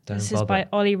bother. This is by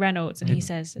Ollie Reynolds, and he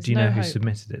says, Do you know who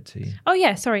submitted it to you? Oh,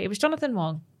 yeah, sorry. It was Jonathan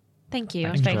Wong. Thank you,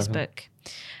 on Facebook.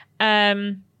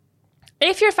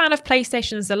 If you're a fan of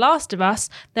PlayStation's The Last of Us,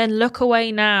 then look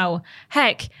away now.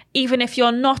 Heck, even if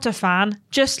you're not a fan,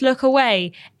 just look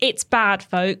away. It's bad,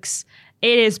 folks.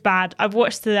 It is bad. I've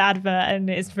watched the advert and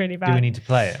it's really bad. Do we need to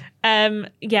play it?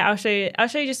 Yeah, I'll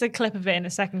show you just a clip of it in a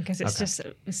second because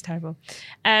it's terrible.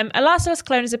 A Last of Us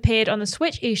clone has appeared on the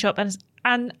Switch eShop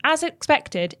and as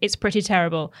expected, it's pretty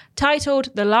terrible. Titled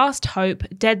The Last Hope,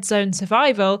 Dead Zone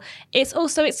Survival, it's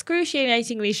also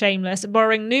excruciatingly shameless,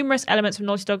 borrowing numerous elements from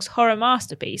Naughty Dog's horror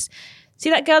masterpiece. See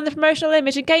that girl in the promotional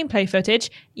image and gameplay footage?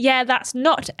 Yeah, that's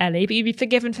not Ellie, but you'd be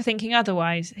forgiven for thinking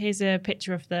otherwise. Here's a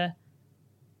picture of the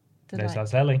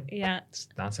That's Ellie. Yeah.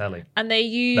 That's Ellie. And they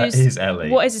use That is Ellie.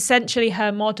 what is essentially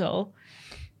her model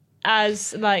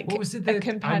as like What was it? a I'm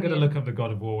companion. going to look up the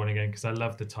God of War one again because I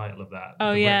love the title of that.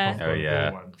 Oh, The yeah. rip-off God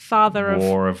of War one. Father of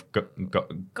War of God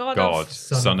God, of-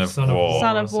 Son of Son of War. War.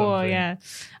 Son of War, something. yeah.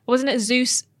 Wasn't it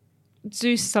Zeus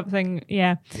something?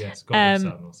 Yeah. Yes, God of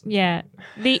Son or something. Yeah.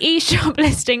 The eShop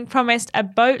listing promised a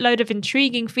boatload of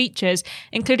intriguing features,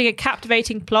 including a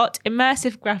captivating plot,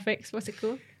 immersive graphics. What's it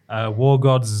called? War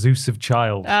God Zeus of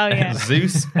Child. Oh yeah.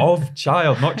 Zeus of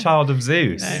Child, not Child of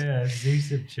Zeus. Yeah,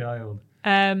 Zeus of Child.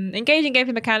 Engaging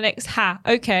gameplay mechanics,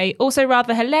 okay. Also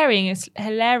rather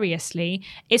hilariously,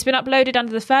 it's been uploaded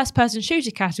under the first-person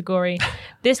shooter category.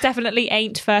 This definitely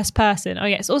ain't first person. Oh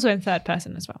yeah, it's also in third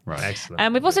person as well. Right.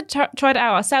 Excellent. We've also tried it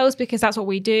out ourselves because that's what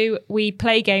we do. We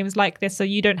play games like this so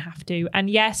you don't have to. And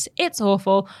yes, it's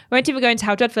awful. We won't even go into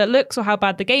how dreadful it looks or how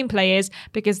bad the gameplay is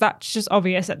because that's just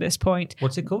obvious at this point.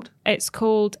 What's it called? It's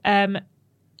called The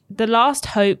Last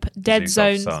Hope, Dead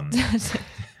Zeus Zone... of Sun.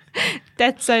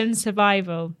 Dead Zone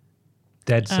Survival.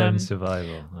 Dead Zone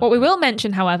Survival. What we will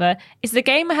mention, however, is the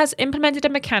game has implemented a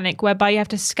mechanic whereby you have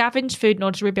to scavenge food in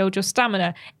order to rebuild your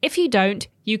stamina. If you don't,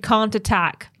 you can't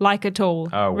attack, like at all.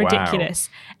 Oh, wow. Ridiculous.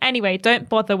 Anyway, don't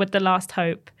bother with The Last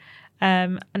Hope.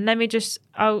 And let me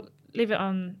I'll leave it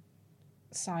on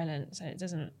silent so it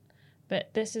doesn't.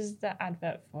 But this is the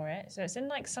advert for it. So it's in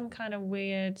like some kind of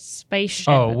weird spaceship.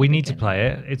 Oh, at we the need to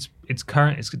beginning. play it. It's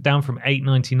down from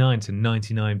 $8.99 to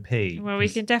 99p. Well, we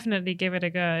can definitely give it a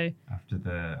go. After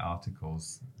the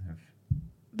articles have...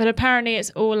 But apparently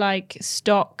it's all like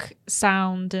stock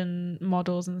sound and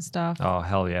models and stuff. Oh,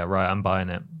 hell yeah. Right, I'm buying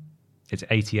it. It's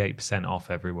 88%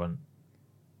 off, everyone.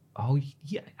 Oh,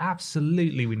 yeah,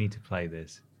 absolutely we need to play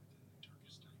this.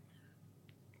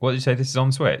 What did you say? This is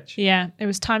on Switch? Yeah, it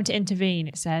was time to intervene,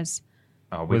 it says.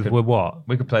 Oh, With what?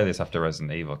 We could play this after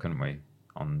Resident Evil, couldn't we?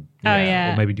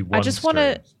 Yeah. Or maybe do one I just want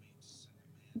to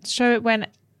show it when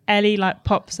Ellie like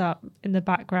pops up in the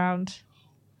background.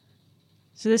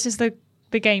 So this is the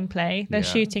gameplay. They're Yeah.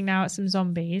 shooting now at some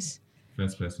zombies.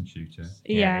 First person shooter.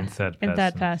 Yeah, in third in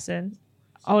third person. person.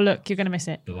 Oh, look, you're going to miss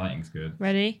it. The lighting's good.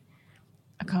 Ready?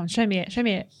 I can't. Show me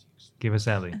it. Give us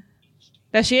Ellie.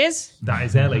 There she is. That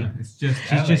is Ellie. It's just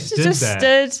She's just She's just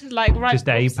there. stood like right, Just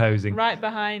A posing. right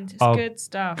behind. It's Oh, good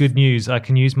stuff. Good news. I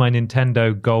can use my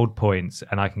Nintendo Gold points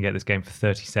and I can get this game for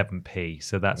 37p.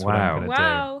 So that's what I'm going to do.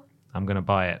 Wow. I'm going to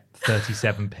buy it.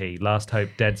 37p. Last Hope,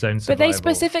 Dead Zone But Survival. they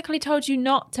specifically told you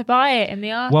not to buy it in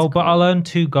the article. Well, but I'll earn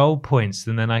 2 gold points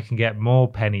and then I can get more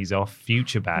pennies off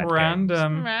future bad games.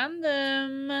 random.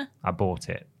 Random. I bought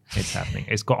it. It's happening.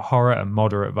 It's got horror and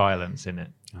moderate violence in it.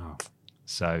 Oh.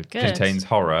 So, Good. Contains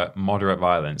horror, moderate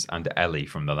violence, and Ellie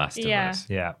from The Last of Yeah. Us.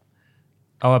 yeah.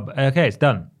 Oh, okay, it's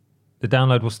done. The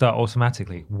download will start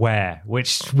automatically. Where?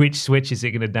 Which switch is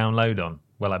it going to download on?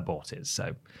 Well, I bought it,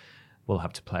 so we'll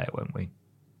have to play it, won't we?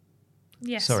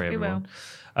 Yes, Sorry, we everyone.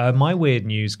 My weird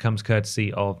news comes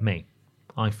courtesy of me.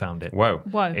 I found it. Whoa.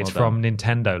 Whoa. It's from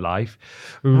Nintendo Life.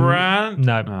 Rant.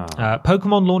 No.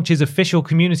 Pokemon launches official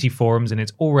community forums and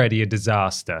it's already a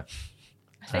disaster.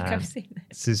 I think I've seen this.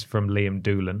 This is from Liam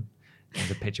Doolan. There's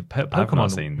a picture. I've not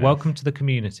Pokemon, seen this. welcome to the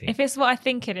community. If it's what I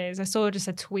think it is, I saw just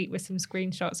a tweet with some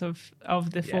screenshots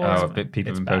of the forum. Oh, people It's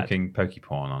have been bad. poking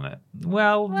Pokeporn on it.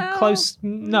 Well, Well, close.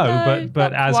 No,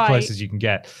 but not as quite. close as you can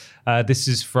get. This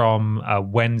is from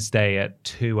Wednesday at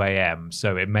 2 a.m.,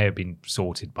 so it may have been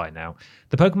sorted by now.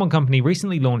 The Pokemon Company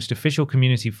recently launched official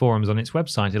community forums on its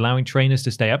website, allowing trainers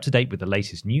to stay up to date with the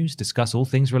latest news, discuss all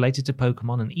things related to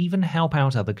Pokemon, and even help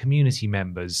out other community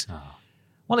members.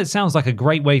 While it sounds like a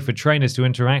great way for trainers to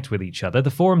interact with each other,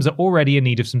 the forums are already in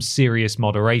need of some serious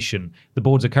moderation. The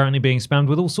boards are currently being spammed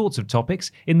with all sorts of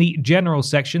topics. In the general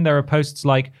section, there are posts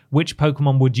like, which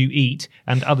Pokemon would you eat?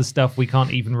 And other stuff we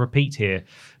can't even repeat here.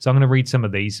 So I'm going to read some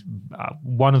of these.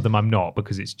 One of them I'm not,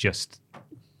 because it's just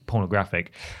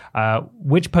pornographic.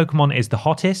 Which Pokemon is the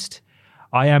hottest?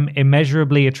 I am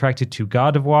immeasurably attracted to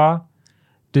Gardevoir.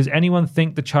 Does anyone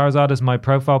think the Charizard as my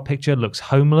profile picture looks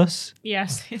homeless?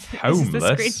 Yes. This is the Homeless?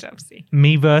 screenshot I've seen.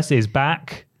 Miiverse is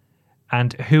back.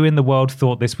 And who in the world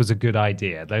thought this was a good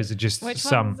idea? Those are just Which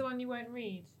some one's the one you won't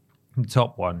read?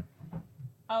 top one.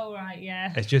 Oh, right,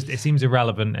 yeah. It seems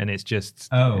irrelevant and it's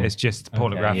just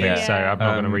pornographic. yeah. So I'm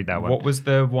not going to read that one. What was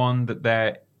the one that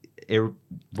they're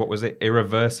what was it?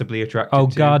 Irreversibly attracted Oh,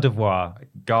 to? Gardevoir.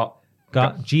 Gardevoir.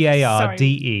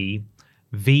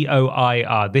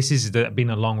 This has been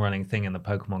a long-running thing in the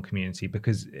Pokemon community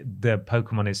because the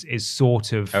Pokemon is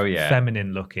sort of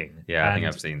feminine looking. Yeah, I think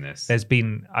And I've seen this. There's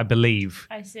been, I believe,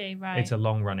 I see, right. it's a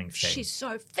long-running thing. She's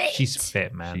so fit. She's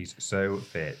fit, man. She's so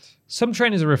fit. Some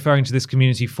trainers are referring to this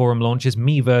community forum launch as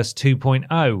Miiverse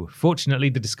 2.0. Fortunately,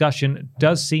 the discussion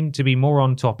does seem to be more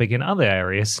on topic in other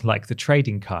areas, like the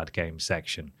trading card game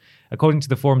section. According to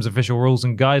the forum's official rules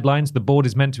and guidelines, the board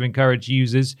is meant to encourage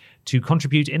users to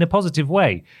contribute in a positive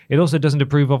way. It also doesn't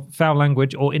approve of foul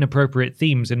language or inappropriate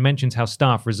themes and mentions how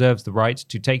staff reserves the right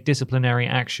to take disciplinary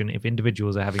action if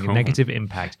individuals are having a negative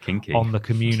impact on the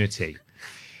community.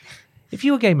 If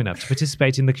you are game enough to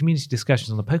participate in the community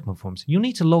discussions on the Pokemon forums, you'll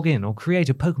need to log in or create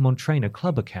a Pokemon Trainer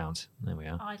Club account. There we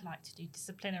are. I'd like to do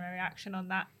disciplinary action on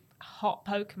that hot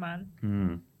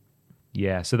Pokemon.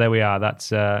 Yeah, so there we are. That's,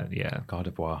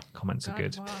 Gardevoir. comments are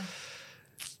good. Wow.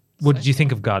 What did you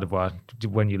think of Gardevoir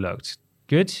when you looked?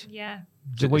 Good? Yeah.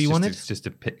 Is it what you wanted? It's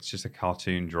just a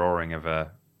cartoon drawing of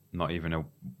not even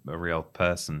a real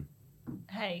person.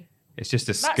 Hey. It's just a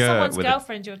That's skirt someone's with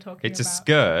girlfriend you're talking It's about. a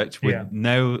skirt with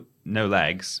no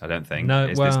legs, I don't think. No,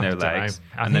 It's well, just I no don't know. legs.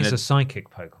 I and think then it's a psychic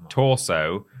Pokemon.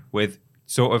 torso with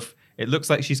sort of, it looks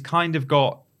like she's kind of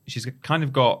got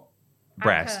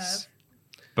breasts.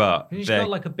 But She's they're got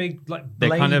like a big they're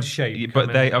blade kind of shape.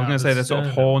 but I was coming going to out say the they're sort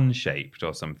of sternum. horn shaped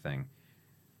or something.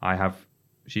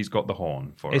 She's got the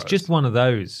horn for It's us. just one of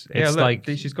those. Yeah, It's look, like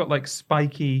she's got like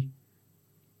spiky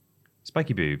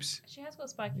boobs. She has got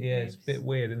spiky it's a boobs. bit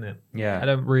weird, isn't it? Yeah. I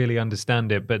don't really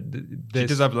understand it, but She there's,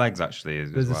 does have legs actually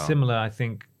as there's well. a similar, I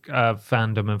think,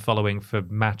 fandom and following for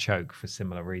Machoke for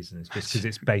similar reasons, just because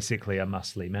it's basically a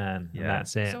muscly man, and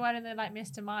that's it. So why don't they like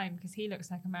Mr. Mime? Because he looks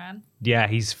like a man. Yeah,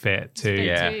 he's fit too. fit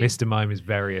Yeah. too. Mr. Mime is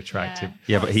very attractive.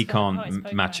 Yeah, but he Hottest can't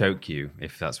Pokemon. machoke you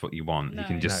if that's what you want. No. He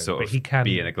can just No, sort but of he can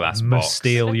be in a glass must box.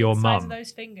 steal Look at your the size of mum.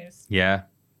 those fingers. Yeah.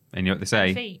 And you know what they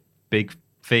say? Feet. Big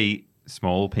feet,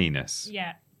 small penis.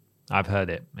 Yeah. I've heard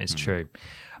it. It's true.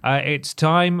 It's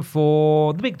time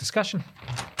for the big discussion.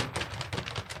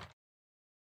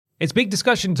 It's big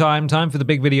discussion time. Time for the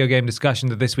big video game discussion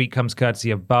that this week comes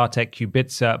courtesy of Bartek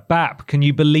Kubica. Bap, can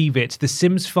you believe it? The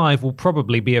Sims 5 will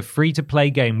probably be a free-to-play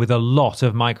game with a lot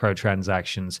of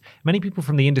microtransactions. Many people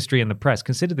from the industry and the press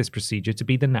consider this procedure to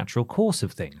be the natural course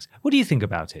of things. What do you think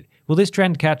about it? Will this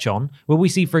trend catch on? Will we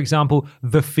see, for example,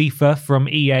 the FIFA from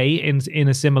EA in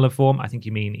a similar form? I think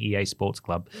you mean EA Sports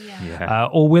Club. Yeah.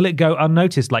 Or will it go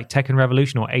unnoticed like Tekken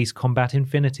Revolution or Ace Combat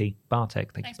Infinity?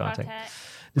 Bartek, thank Thanks, you, Bartek. Bartek.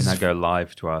 We now go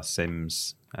live to our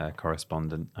Sims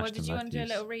correspondent, Well, Ashton did you want to do a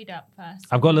Matthews. little read up first?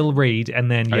 I've got a little read, and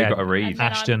then Oh, you've got a read. And then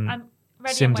Ashton, I'm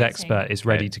ready Sims and waiting. expert, is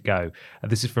ready Okay. to go.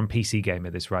 This is from PC Gamer,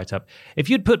 this write-up. If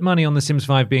you'd put money on The Sims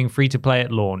 5 being free to play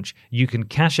at launch, you can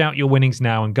cash out your winnings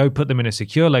now and go put them in a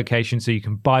secure location so you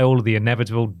can buy all of the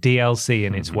inevitable DLC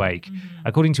in its wake.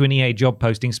 According to an EA job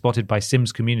posting spotted by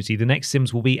Sims Community, the next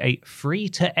Sims will be a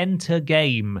free-to-enter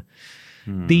game.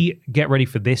 Get ready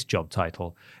for this job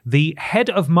title. The head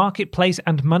of marketplace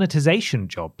and monetization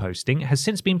job posting has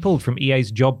since been pulled from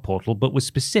EA's job portal, but was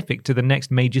specific to the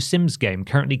next major Sims game,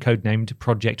 currently codenamed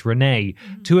Project Renee.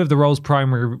 Two of the role's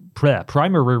primary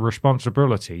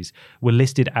responsibilities were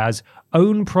listed as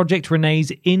own Project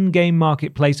Renee's in-game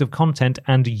marketplace of content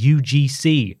and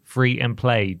UGC, free and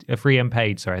paid.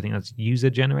 Sorry, I think that's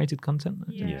user-generated content.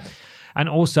 Yeah. And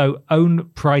also own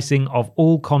pricing of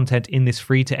all content in this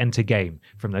free-to-enter game.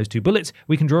 From those two bullets,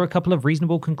 we can draw a couple of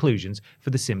reasonable conclusions for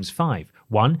The Sims 5.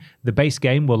 One, the base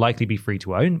game will likely be free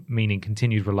to own, meaning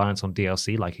continued reliance on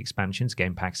DLC like expansions,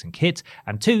 game packs, and kits.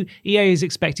 And two, EA is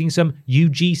expecting some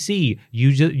UGC,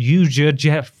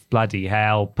 bloody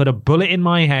hell, put a bullet in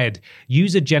my head,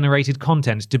 user-generated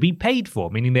content to be paid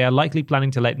for, meaning they are likely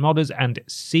planning to let modders and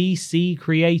CC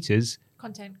creators...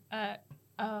 Content.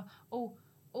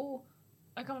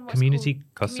 I can't remember community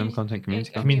custom content.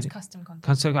 Custom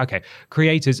content. Okay,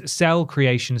 creators sell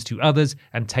creations to others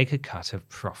and take a cut of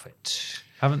profit.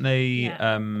 Haven't they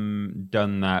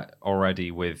done that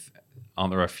already with?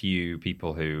 Aren't there a few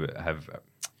people who have?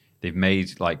 They've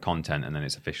made like content and then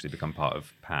it's officially become part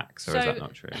of packs, or is that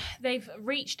not true? They've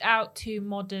reached out to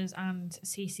modders and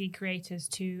CC creators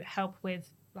to help with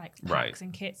like packs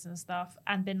and kits and stuff,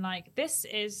 and been like, this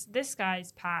is this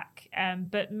guy's pack,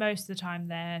 but most of the time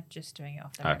they're just doing it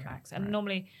off their own packs, and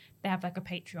normally they have like a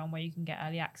Patreon where you can get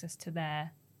early access to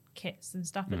their kits and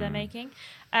stuff that they're making.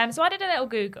 So I did a little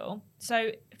Google.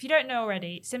 So if you don't know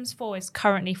already, Sims 4 is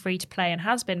currently free to play and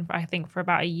has been, I think, for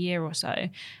about a year or so.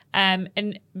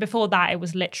 And before that, it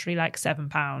was literally like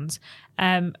 £7.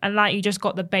 And like you just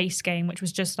got the base game, which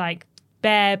was just like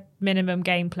bare minimum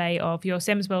gameplay of your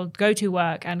Sims will go to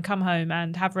work and come home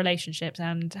and have relationships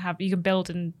and you can build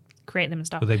and create them and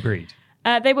stuff. Will they breed?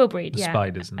 They will breed, the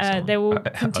spiders and so on. They will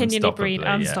continually breed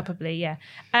unstoppably, yeah.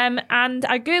 And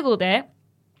I Googled it,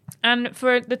 and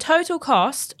for the total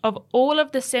cost of all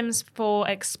of the Sims 4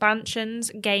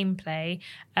 expansions gameplay,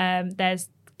 there's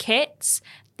kits,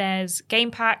 there's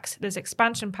game packs, there's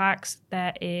expansion packs,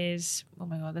 there is, oh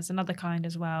my God, there's another kind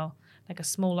as well, like a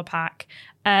smaller pack.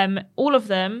 All of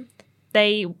them,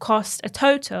 they cost a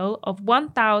total of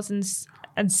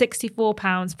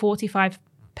 £1,064.45.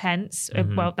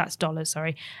 Well, that's dollars,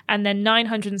 sorry, and then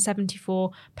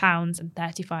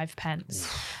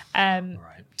 £974.35.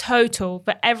 Total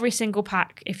for every single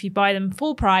pack. If you buy them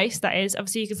full price, that is,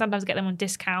 obviously you can sometimes get them on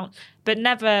discount, but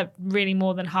never really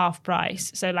more than half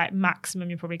price. So like maximum,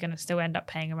 you're probably going to still end up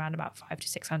paying around about £500 to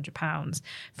 £600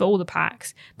 for all the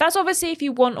packs. That's obviously if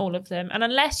you want all of them, and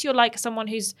unless you're like someone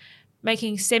who's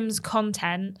making Sims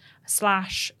content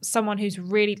 / someone who's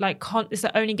really like it's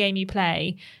the only game you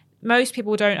play. Most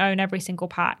people don't own every single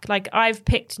pack. Like I've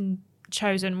picked and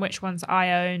chosen which ones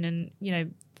I own, and you know,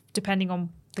 depending on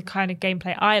the kind of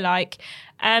gameplay I like.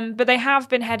 But they have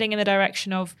been heading in the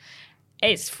direction of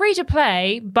it's free to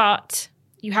play, but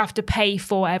you have to pay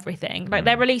for everything. Like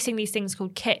they're releasing these things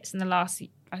called kits in the last,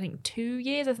 I think, 2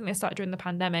 years. I think they started during the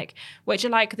pandemic, which are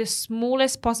like the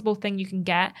smallest possible thing you can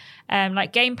get.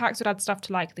 Like game packs would add stuff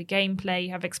to like the gameplay.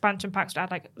 You have expansion packs would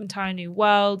add like entire new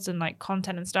worlds and like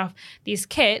content and stuff. These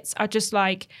kits are just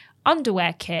like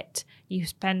underwear kit. You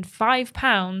spend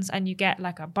 £5 and you get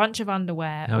like a bunch of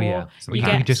underwear. Oh, yeah. So you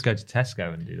can just go to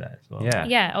Tesco and do that as well. Yeah.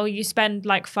 Yeah. Or you spend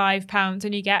like £5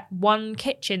 and you get one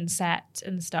kitchen set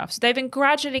and stuff. So they've been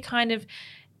gradually kind of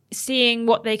seeing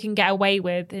what they can get away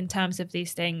with in terms of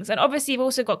these things. And obviously you've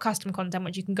also got custom content,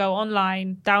 which you can go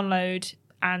online, download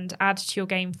and add to your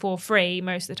game for free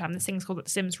most of the time. There's things called the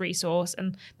Sims resource.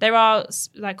 And there are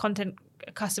like content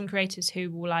custom creators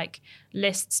who will like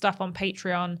list stuff on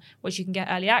Patreon, which you can get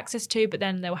early access to, but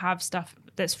then they'll have stuff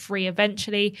that's free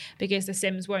eventually, because the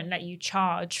Sims won't let you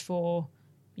charge for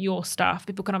your stuff.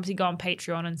 People can obviously go on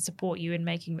Patreon and support you in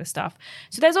making the stuff.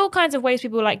 So there's all kinds of ways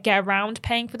people like get around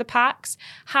paying for the packs.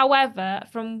 However,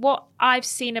 from what I've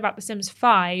seen about The Sims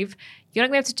 5, you're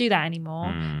not going to be able to do that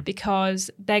anymore because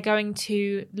they're going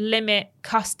to limit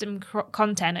custom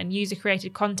content and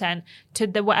user-created content to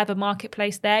the whatever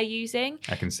marketplace they're using.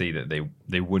 I can see that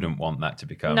they wouldn't want that to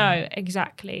become... No,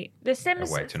 exactly. The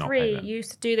Sims 3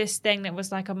 used to do this thing that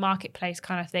was like a marketplace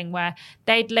kind of thing where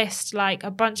they'd list like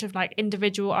a bunch of like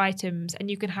individual items, and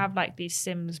you could have like these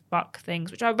Sims buck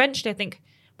things, which eventually I think...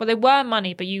 Well, they were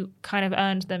money, but you kind of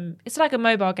earned them. It's like a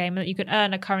mobile game that you can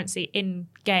earn a currency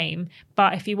in-game,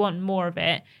 but if you want more of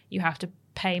it, you have to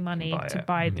pay money to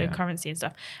buy the currency and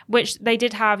stuff, which they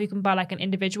did have. You can buy like an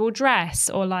individual dress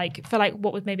or like for like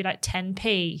what was maybe like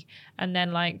 10p, and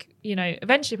then like, you know,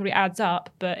 eventually it probably adds up,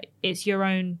 but it's your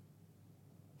own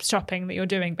shopping that you're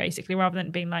doing, basically, rather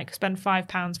than being like spend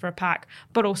 £5 for a pack,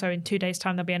 but also in 2 days'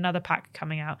 time there'll be another pack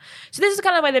coming out. So this is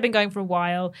kind of the way they've been going for a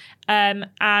while,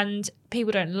 and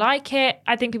people don't like it.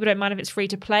 I think people don't mind if it's free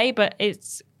to play, but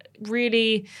it's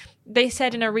really, they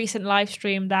said in a recent live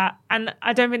stream that, and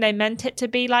I don't think they meant it to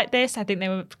be like this. I think they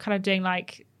were kind of doing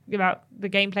like about the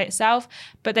gameplay itself,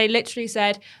 but they literally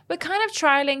said, we're kind of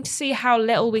trialing to see how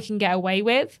little we can get away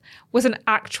with, was an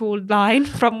actual line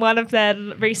from one of their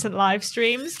recent live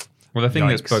streams. Well, the thing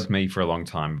that's bugged me for a long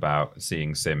time about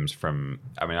seeing Sims from,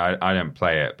 I mean, I don't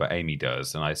play it, but Amy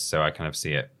does, and so I kind of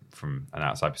see it from an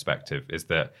outside perspective, is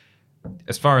that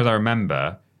as far as I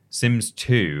remember, Sims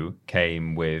 2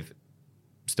 came with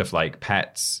stuff like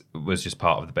pets was just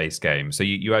part of the base game. So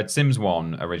you had Sims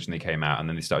 1 originally came out, and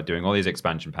then they started doing all these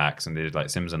expansion packs, and they did like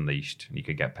Sims Unleashed, and you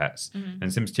could get pets.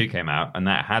 And Sims 2 came out, and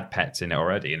that had pets in it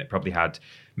already, and it probably had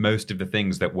most of the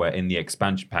things that were in the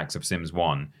expansion packs of Sims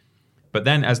 1. But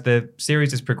then as the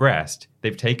series has progressed,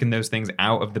 they've taken those things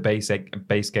out of the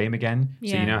base game again.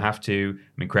 So you now have to,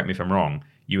 I mean, correct me if I'm wrong,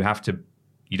 you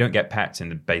don't get pets in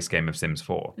the base game of Sims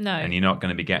 4. No. And you're not going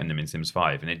to be getting them in Sims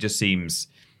 5. And it just seems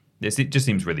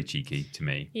really cheeky to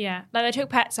me. Yeah, like they took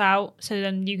pets out, so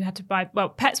then you had to buy, well,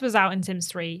 pets was out in Sims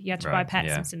 3. You had to buy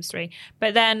pets in Sims 3.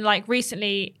 But then like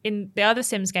recently in the other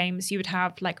Sims games, you would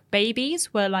have like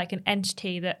babies were like an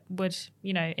entity that would,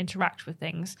 interact with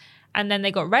things. And then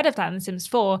they got rid of that in Sims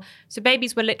 4. So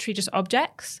babies were literally just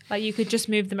objects. Like you could just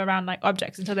move them around like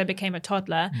objects until they became a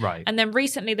toddler. Right. And then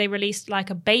recently they released like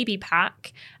a baby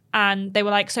pack. And they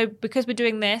were like, so because we're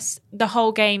doing this, the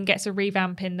whole game gets a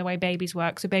revamp in the way babies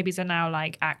work. So babies are now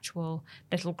like actual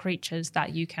little creatures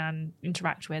that you can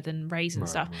interact with and raise and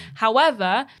stuff.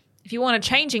 However, if you want a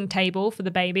changing table for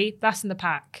the baby, that's in the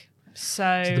pack.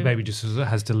 So the baby just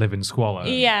has to live in squalor.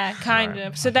 Yeah, kind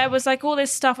of. So there was like all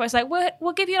this stuff where it's like,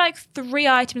 we'll give you like 3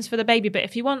 items for the baby, but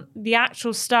if you want the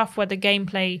actual stuff where the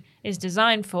gameplay is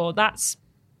designed for, that's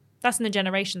in the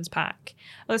Generations pack.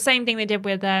 Well, the same thing they did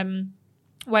with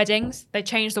weddings. They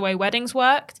changed the way weddings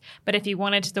worked, but if you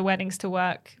wanted the weddings to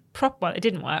work well, it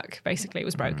didn't work. Basically, it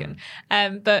was broken.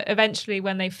 But eventually,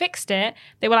 when they fixed it,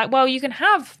 they were like, well, you can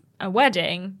have a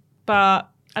wedding, but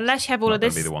unless you have all of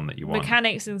this be the one that you want.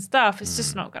 Mechanics and stuff, it's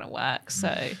just not going to work.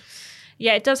 So,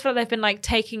 yeah, it does feel like they've been like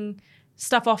taking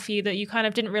stuff off you that you kind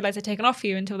of didn't realize they'd taken off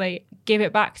you until they give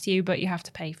it back to you, but you have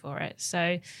to pay for it.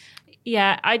 So,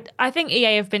 yeah, I think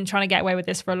EA have been trying to get away with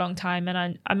this for a long time,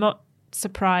 and I'm not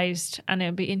surprised, and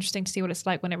it'll be interesting to see what it's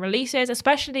like when it releases,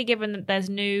 especially given that there's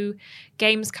new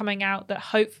games coming out that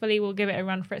hopefully will give it a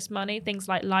run for its money. Things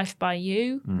like Life by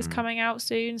You is coming out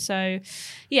soon. So,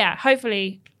 yeah,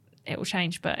 hopefully it will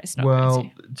change, but it's not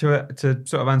going to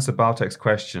sort of answer Bartek's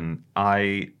question,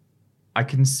 I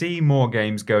can see more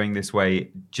games going this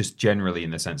way just generally in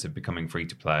the sense of becoming free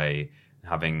to play,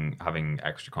 having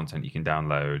extra content you can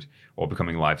download, or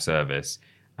becoming live service.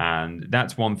 And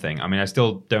that's one thing. I mean, I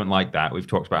still don't like that. We've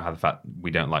talked about how the fact we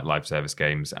don't like live service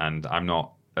games, and I'm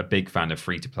not a big fan of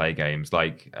free to play games.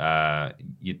 Like,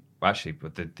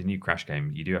 with the new Crash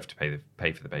game, you do have to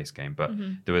pay for the base game. But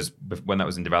there was, when that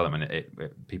was in development,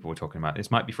 people were talking about this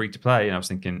might be free to play, and I was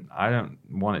thinking I don't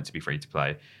want it to be free to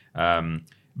play.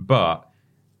 But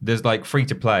there's like free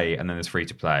to play, and then there's free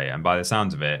to play, and by the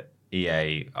sounds of it,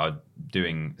 EA are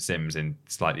doing Sims in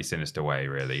slightly sinister way,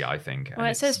 really, I think. Well,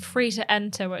 it says free to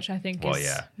enter, which I think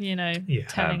is,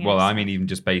 telling well, us. I mean, even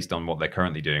just based on what they're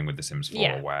currently doing with The Sims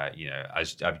 4, where,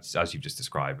 as you've just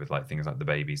described, with like things like the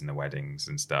babies and the weddings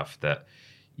and stuff, that,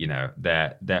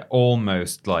 they're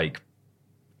almost like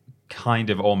kind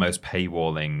of almost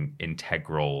paywalling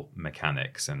integral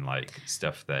mechanics and like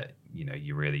stuff that,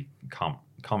 you really can't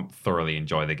thoroughly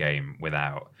enjoy the game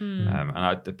without.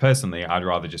 And personally, I'd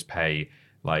rather just pay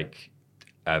like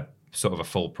a sort of a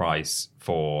full price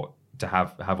to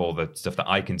have all the stuff that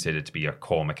I consider to be a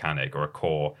core mechanic or a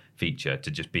core feature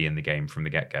to just be in the game from the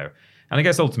get-go. And I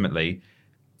guess ultimately,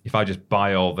 if I just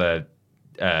buy all the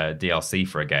DLC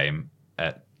for a game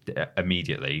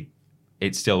immediately,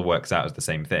 it still works out as the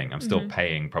same thing. I'm still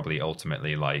paying probably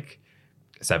ultimately like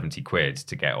 70 quid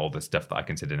to get all the stuff that I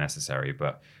consider necessary.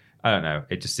 But I don't know.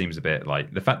 It just seems a bit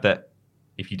like the fact that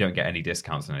if you don't get any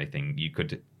discounts on anything, you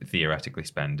could theoretically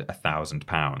spend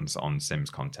 £1,000 on Sims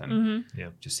content.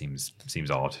 Just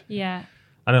seems odd. Yeah.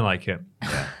 I don't like it.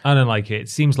 I don't like it. It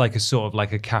seems like a sort of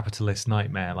like a capitalist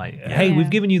nightmare. Like, hey, we've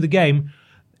given you the game.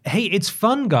 hey, it's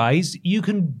fun, guys. You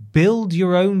can build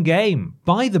your own game.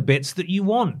 Buy the bits that you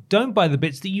want. Don't buy the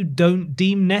bits that you don't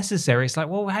deem necessary. It's like,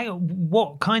 well, hey,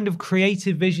 what kind of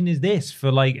creative vision is this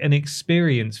for like an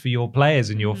experience for your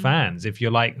players and your fans? If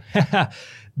you're like,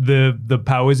 the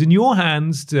power's in your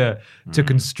hands to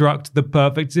construct the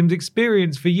perfect Sims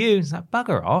experience for you, it's like,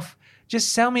 bugger off.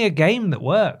 Just sell me a game that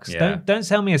works. Yeah. Don't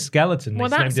sell me a skeleton. Well,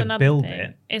 They that's to another build thing,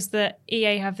 it. is that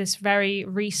EA have this very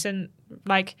recent,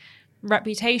 like,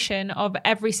 reputation of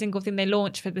every single thing they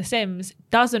launch for The Sims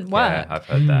doesn't work. Yeah, I've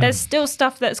heard that. There's still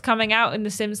stuff that's coming out in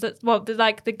The Sims that, well,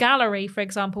 like the gallery, for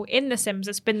example, in The Sims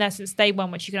that's been there since day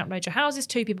one, which you can upload your houses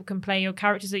to, people can play your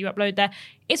characters that you upload there.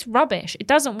 It's rubbish. It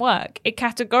doesn't work. It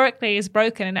categorically is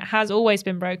broken, and it has always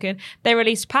been broken. They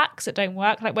released packs that don't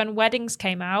work. Like when Weddings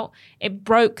came out, it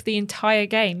broke the entire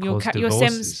game. Your Caused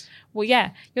Sims, well,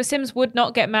 yeah, your Sims would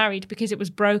not get married because it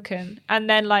was broken, and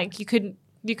then like you couldn't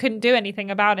do anything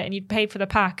about it, and you paid for the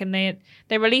pack, and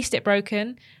they released it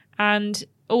broken, and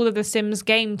all of the Sims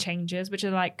game changers, which are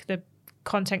like the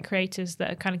content creators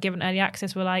that are kind of given early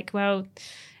access, were like, well,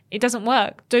 it doesn't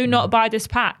work. Do not buy this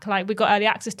pack. Like, we got early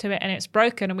access to it and it's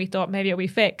broken, and we thought maybe it'll be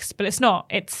fixed, but it's not.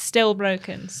 It's still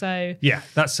broken. So yeah,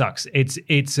 that sucks.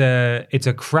 It's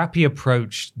a crappy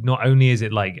approach. Not only is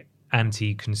it like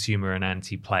anti-consumer and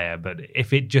anti-player, but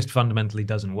if it just fundamentally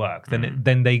doesn't work,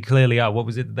 then they clearly are. What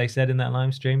was it that they said in that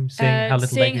live stream?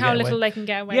 Seeing how little they can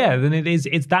get away. Yeah, then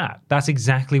it's that's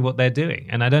exactly what they're doing.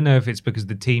 And I don't know if it's because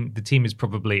the team is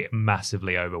probably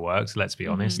massively overworked, let's be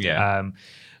honest.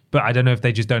 But I don't know if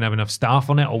they just don't have enough staff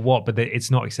on it or what, but it's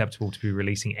not acceptable to be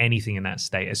releasing anything in that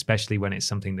state, especially when it's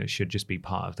something that should just be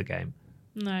part of the game.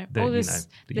 No, all this,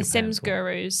 the Sims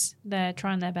gurus, they're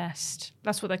trying their best.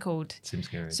 That's what they're called. Sims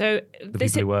gurus. So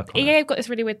EA have got this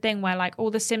really weird thing where like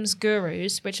all the Sims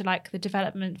gurus, which are like the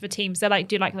development for teams, they like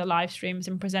do like the live streams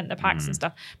and present the packs and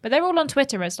stuff. But they're all on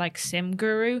Twitter as like Sim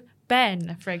Guru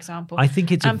Ben, for example. I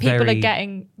think it's people are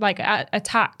getting like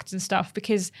attacked and stuff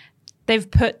because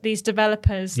they've put these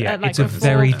developers. It's a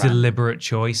very deliberate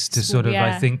choice to sort of,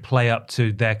 I think, play up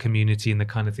to their community and the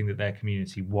kind of thing that their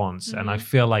community wants. And I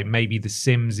feel like maybe The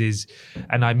Sims is,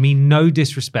 and I mean no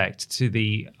disrespect to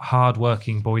the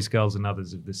hardworking boys, girls, and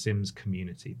others of the Sims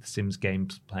community, the Sims game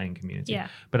playing community. Yeah.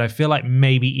 But I feel like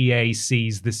maybe EA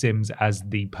sees The Sims as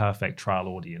the perfect trial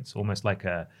audience, almost like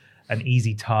an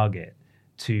easy target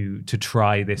to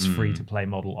try this free to play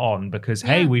model on, because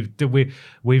hey, we've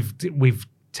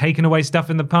taken away stuff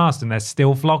in the past and they're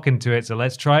still flocking to it, so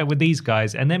let's try it with these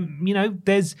guys. And then, you know,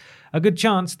 there's a good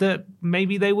chance that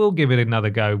maybe they will give it another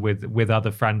go with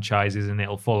other franchises and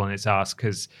it'll fall on its ass,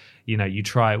 because, you know, you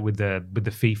try it with the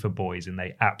FIFA boys and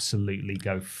they absolutely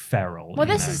go feral. Well,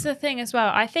 this is the thing as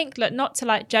well. I think, look, not to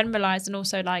like generalize and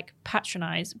also like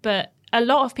patronize, but a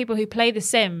lot of people who play The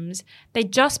Sims, they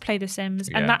just play The Sims,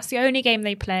 and that's the only game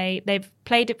they play. They've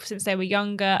played it since they were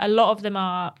younger. A lot of them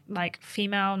are like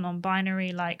female,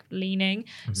 non-binary, like leaning.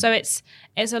 So it's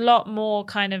a lot more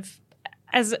kind of,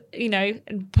 as you know,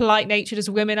 polite natured as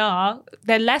women are,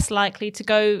 they're less likely to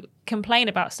go complain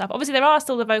about stuff. Obviously, there are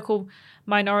still the vocal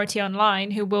minority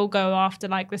online who will go after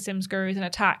like the Sims gurus and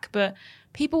attack, but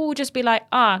people will just be like,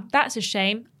 that's a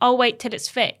shame, I'll wait till it's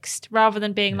fixed, rather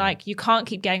than being like, you can't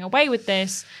keep getting away with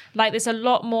this. Like, there's a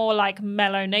lot more like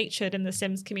mellow natured in the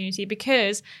Sims community,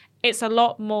 because it's a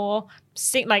lot more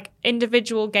like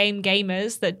individual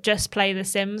gamers that just play The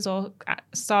Sims or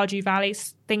Stardew Valley,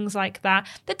 things like that.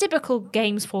 The typical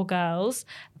games for girls,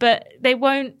 but they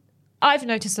won't. I've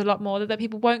noticed a lot more that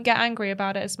people won't get angry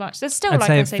about it as much. There's still, I'd like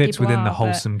say I it say, fits people within are, the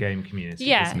wholesome game community,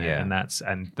 doesn't it? Yeah.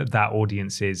 And that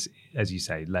audience is, as you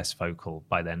say, less vocal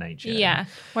by their nature. Yeah.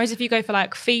 Whereas if you go for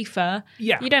like FIFA,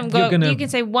 Yeah, you don't you're go. You can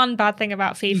say one bad thing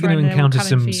about FIFA, you're going to and encounter they will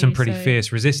come in for some you, pretty so-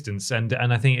 fierce resistance, and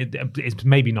I think it's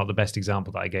maybe not the best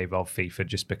example that I gave of FIFA,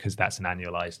 just because that's an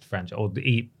annualized franchise, or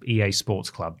the EA Sports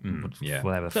Club,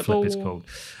 whatever the flip it's called,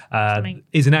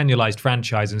 is an annualized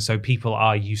franchise, and so people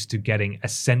are used to getting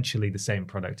essentially the same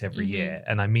product every year.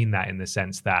 And I mean that in the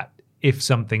sense that if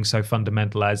something so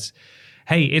fundamental as,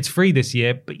 hey, it's free this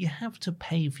year, but you have to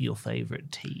pay for your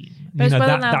favorite team. But as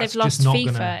well, now that's they've lost just not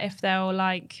FIFA, if they'll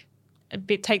like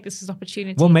take this as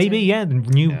opportunity. Well, maybe, to, the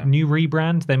new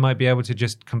rebrand, they might be able to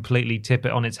just completely tip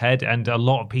it on its head. And a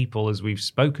lot of people, as we've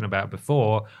spoken about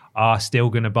before, are still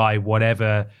going to buy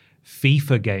whatever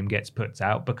FIFA game gets put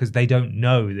out, because they don't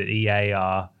know that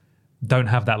EA don't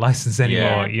have that license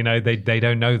anymore. Yeah. You know, they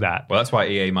don't know that. Well, that's why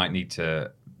EA might need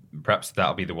to. Perhaps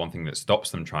that'll be the one thing that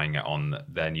stops them trying it on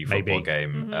their new football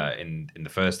game in the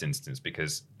first instance,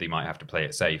 because they might have to play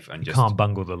it safe and You can't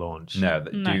bungle the launch.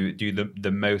 do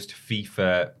the most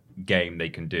FIFA game they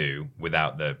can do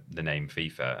without the name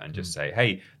FIFA and just say,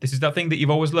 hey, this is that thing that you've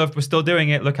always loved. We're still doing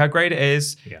it. Look how great it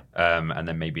is. Yeah. And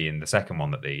then maybe in the second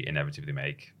one that they inevitably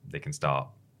make, they can start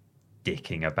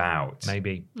dicking about.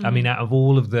 Maybe. I mean, out of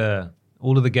all of the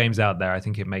games out there, I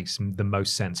think it makes the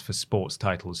most sense for sports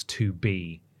titles to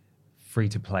be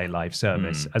free-to-play live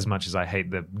service, as much as I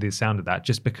hate the sound of that,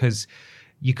 just because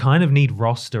you kind of need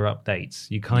roster updates.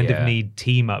 You kind of need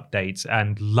team updates.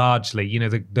 And largely,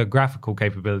 the graphical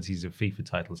capabilities of FIFA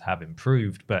titles have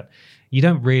improved, but you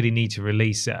don't really need to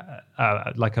release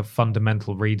like a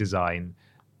fundamental redesign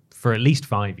for at least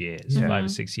 5 years, 5 or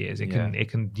 6 years. It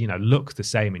can look the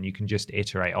same and you can just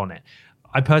iterate on it.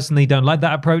 I personally don't like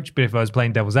that approach, but if I was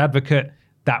playing devil's advocate,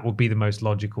 that would be the most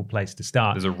logical place to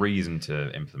start. There's a reason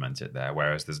to implement it there,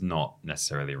 whereas there's not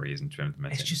necessarily a reason to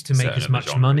implement it. It's just to make as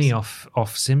much money off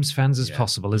Sims fans as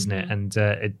possible, isn't it?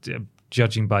 And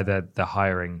judging by the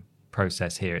hiring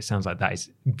process here, it sounds like that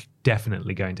is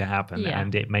definitely going to happen,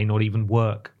 and it may not even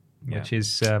work, which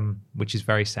is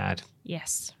very sad.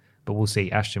 Yes. But we'll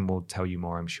see. Ashton will tell you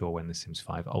more, I'm sure, when The Sims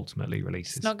 5 ultimately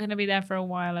releases. It's not going to be there for a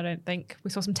while, I don't think.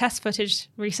 We saw some test footage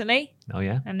recently. Oh,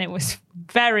 yeah? And it was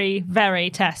very,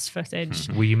 very test footage.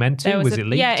 Were you meant to? Was it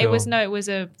leaked? Yeah, it was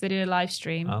a video live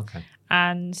stream. Oh, okay.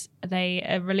 And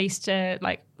they released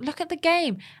look at the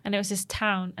game. And it was this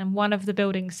town. And one of the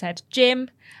buildings said gym.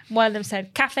 One of them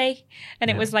said cafe. And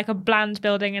it was like a bland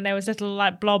building. And there was little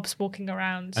like blobs walking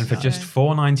around. And for just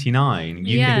 $4.99,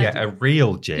 you can get a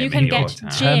real gym in your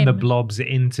town. Turn the blobs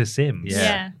into Sims.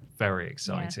 Yeah. Very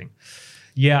exciting.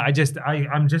 Yeah,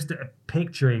 I'm just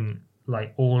picturing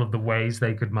like all of the ways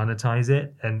they could monetize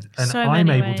it, and so I'm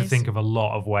able ways. to think of a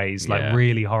lot of ways, like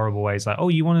really horrible ways, like, oh,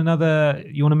 you want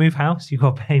to move house, you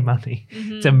got to pay money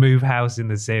to move house in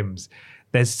The Sims.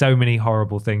 There's so many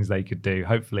horrible things they could do.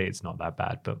 Hopefully it's not that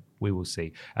bad, but we will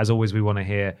see. As always, we want to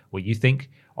hear what you think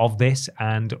of this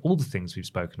and all the things we've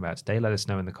spoken about today. Let us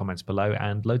know in the comments below,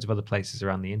 and loads of other places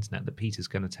around the internet that Peter's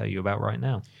going to tell you about right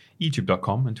now.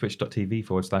 YouTube.com and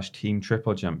twitch.tv/Team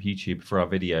TripleJump. YouTube for our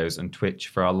videos and Twitch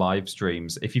for our live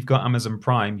streams. If you've got Amazon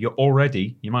Prime, you're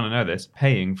already, you might not know this,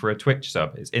 paying for a Twitch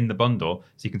sub. It's in the bundle,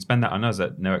 so you can spend that on us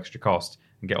at no extra cost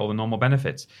and get all the normal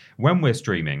benefits. When we're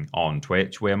streaming on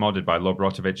Twitch, we're modded by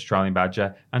Lobrotovich, Trailing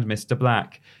Badger, and Mr.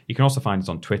 Black. You can also find us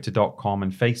on twitter.com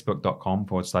and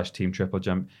facebook.com/Team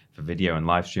TripleJump for video and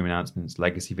live stream announcements,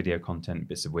 legacy video content,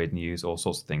 bits of weird news, all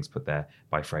sorts of things put there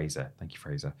by Fraser. Thank you,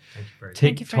 Fraser.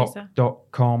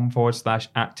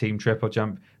 TikTok.com/@Team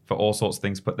TripleJump for all sorts of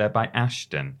things put there by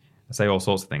Ashton. I say all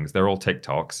sorts of things. They're all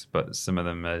TikToks, but some of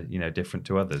them are, different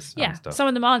to others. Yeah, and stuff. some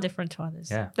of them are different to others.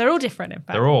 Yeah. They're all different, in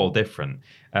fact. They're all different.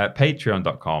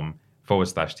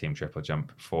 Patreon.com/Team TripleJump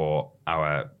for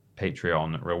our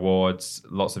Patreon rewards.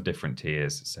 Lots of different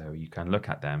tiers, so you can look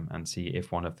at them and see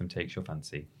if one of them takes your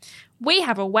fancy. We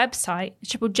have a website,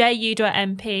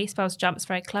 triplejU.mp, spells jump, it's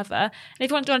very clever. And if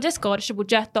you want to join Discord,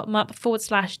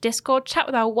 triplej.mup/Discord. Chat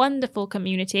with our wonderful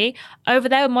community. Over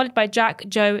there, we're modded by Jack,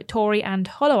 Joe, Tori, and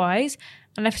Hollow Eyes.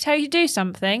 And if I tell you to do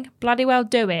something, bloody well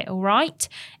do it, all right?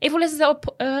 If you listen to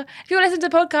the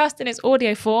podcast in its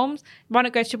audio forms, why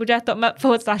not go to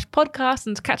triplej.mup/podcast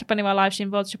and to catch up on any of our live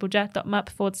stream VODs,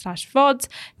 triplej.mup/VODs.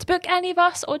 To book any of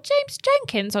us or James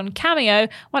Jenkins on Cameo,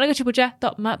 why not go to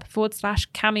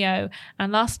triplej.mup/Cameo.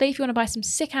 And lastly, if you want to buy some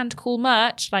sick and cool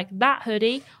merch, like that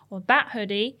hoodie, or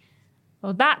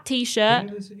that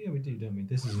t-shirt. Yeah, we do, don't we?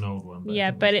 This is an old one.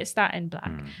 But it's that in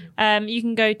black. You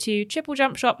can go to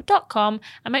triplejumpshop.com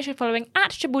and make sure you're following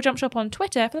 @TripleJumpShop on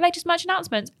Twitter for the latest merch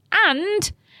announcements.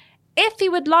 And if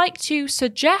you would like to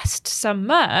suggest some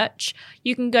merch,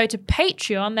 you can go to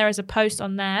Patreon. There is a post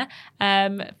on there.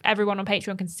 Everyone on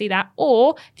Patreon can see that.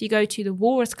 Or if you go to the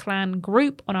Walrus Clan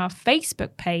group on our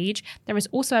Facebook page, there is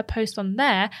also a post on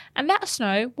there. And let us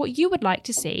know what you would like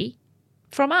to see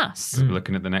from us. We're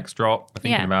looking at the next drop. We're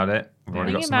thinking about it. We've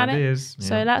already got some ideas.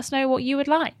 So let us know what you would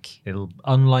like. It'll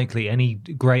unlikely any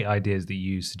great ideas that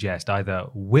you suggest either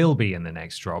will be in the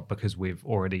next drop because we've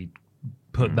already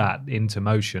put that into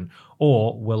motion,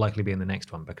 or will likely be in the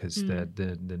next one because the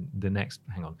next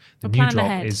the new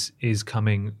drop is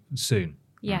coming soon.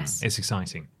 Yes. It's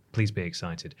exciting. Please be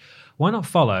excited. Why not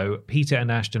follow Peter and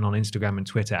Ashton on Instagram and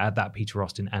Twitter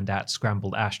 @thatPeterAustin and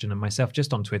 @ScrambledAshton, and myself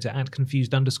just on Twitter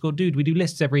 @confused_dude. We do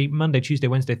lists every Monday, Tuesday,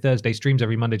 Wednesday, Thursday, streams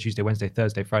every Monday, Tuesday, Wednesday,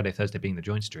 Thursday, Friday, Thursday being the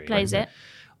joint stream. Plays it.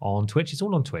 On Twitch, it's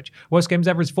all on Twitch. Worst Games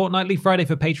Ever is fortnightly, Friday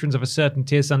for patrons of a certain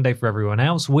tier, Sunday for everyone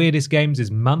else. Weirdest Games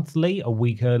is monthly, a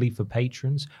week early for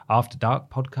patrons. After Dark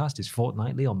podcast is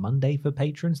fortnightly on Monday for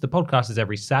patrons. The podcast is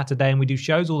every Saturday and we do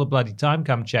shows all the bloody time.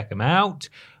 Come check them out.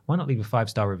 why not leave a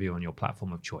 5-star review on your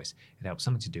platform of choice? It helps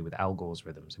something to do with Al Gore's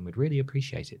rhythms, and we'd really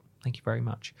appreciate it. Thank you very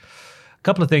much. A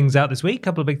couple of things out this week,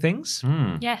 couple of big things.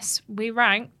 Yes, we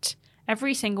ranked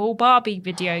every single Barbie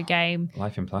video game.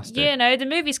 Life in Plastic. You know, the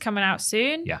movie's coming out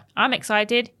soon. Yeah. I'm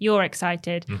excited. You're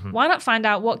excited. Why not find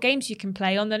out what games you can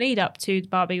play on the lead up to the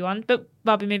Barbie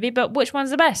movie, but which one's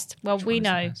the best? Well, we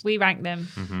know. We rank them.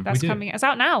 That's coming. It's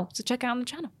out now, so check it out on the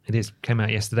channel. It is. Came out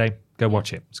yesterday. Go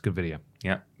watch it. It's a good video.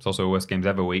 Yeah. It's also a Worst Games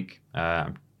Ever week.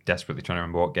 I'm desperately trying to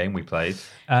remember what game we played.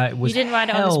 It was You didn't write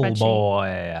it on the spreadsheet.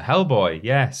 Hellboy. Hellboy,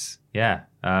 yes. Yeah.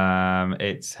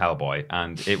 It's Hellboy.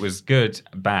 And it was good,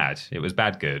 bad. It was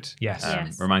bad, good. Yes.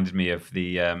 Yes. Reminded me of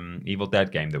the Evil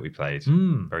Dead game that we played.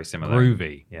 Very similar.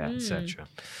 Groovy, Yeah. etc.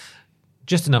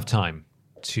 Just enough time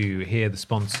to hear the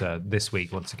sponsor this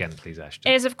week once again, please,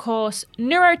 Ashton. It is, of course,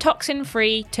 Neurotoxin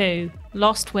Free 2,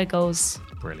 Lost Wiggles.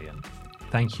 Brilliant.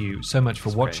 Thank you so much for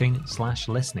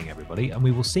watching/listening, everybody, and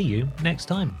we will see you next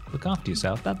time. Look after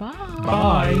yourself. Bye-bye.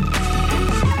 Bye.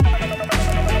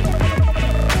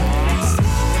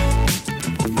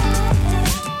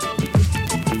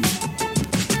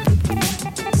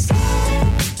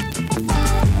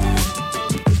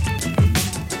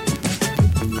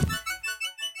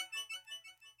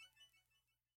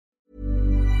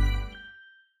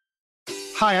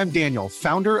 Hi, I'm Daniel,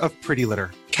 founder of Pretty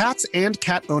Litter. Cats and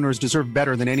cat owners deserve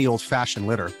better than any old-fashioned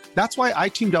litter. That's why I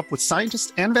teamed up with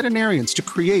scientists and veterinarians to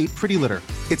create Pretty Litter.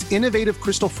 Its innovative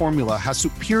crystal formula has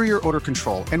superior odor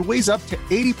control and weighs up to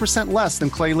 80% less than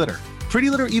clay litter. Pretty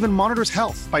Litter even monitors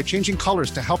health by changing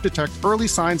colors to help detect early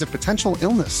signs of potential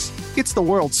illness. It's the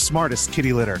world's smartest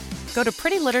kitty litter. Go to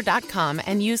prettylitter.com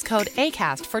and use code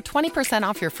ACAST for 20%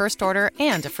 off your first order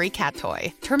and a free cat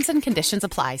toy. Terms and conditions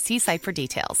apply. See site for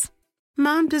details.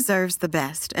 Mom deserves the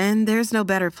best, and there's no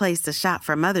better place to shop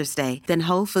for Mother's Day than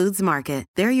Whole Foods Market.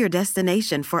 They're your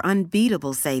destination for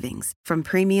unbeatable savings, from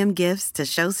premium gifts to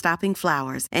show-stopping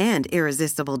flowers and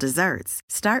irresistible desserts.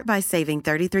 Start by saving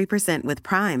 33% with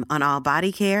Prime on all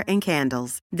body care and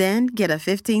candles. Then get a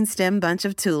 15-stem bunch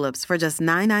of tulips for just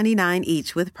 $9.99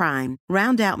 each with Prime.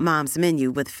 Round out Mom's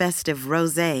menu with festive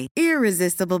rosé,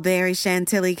 irresistible berry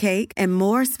chantilly cake, and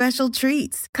more special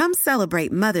treats. Come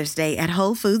celebrate Mother's Day at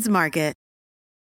Whole Foods Market.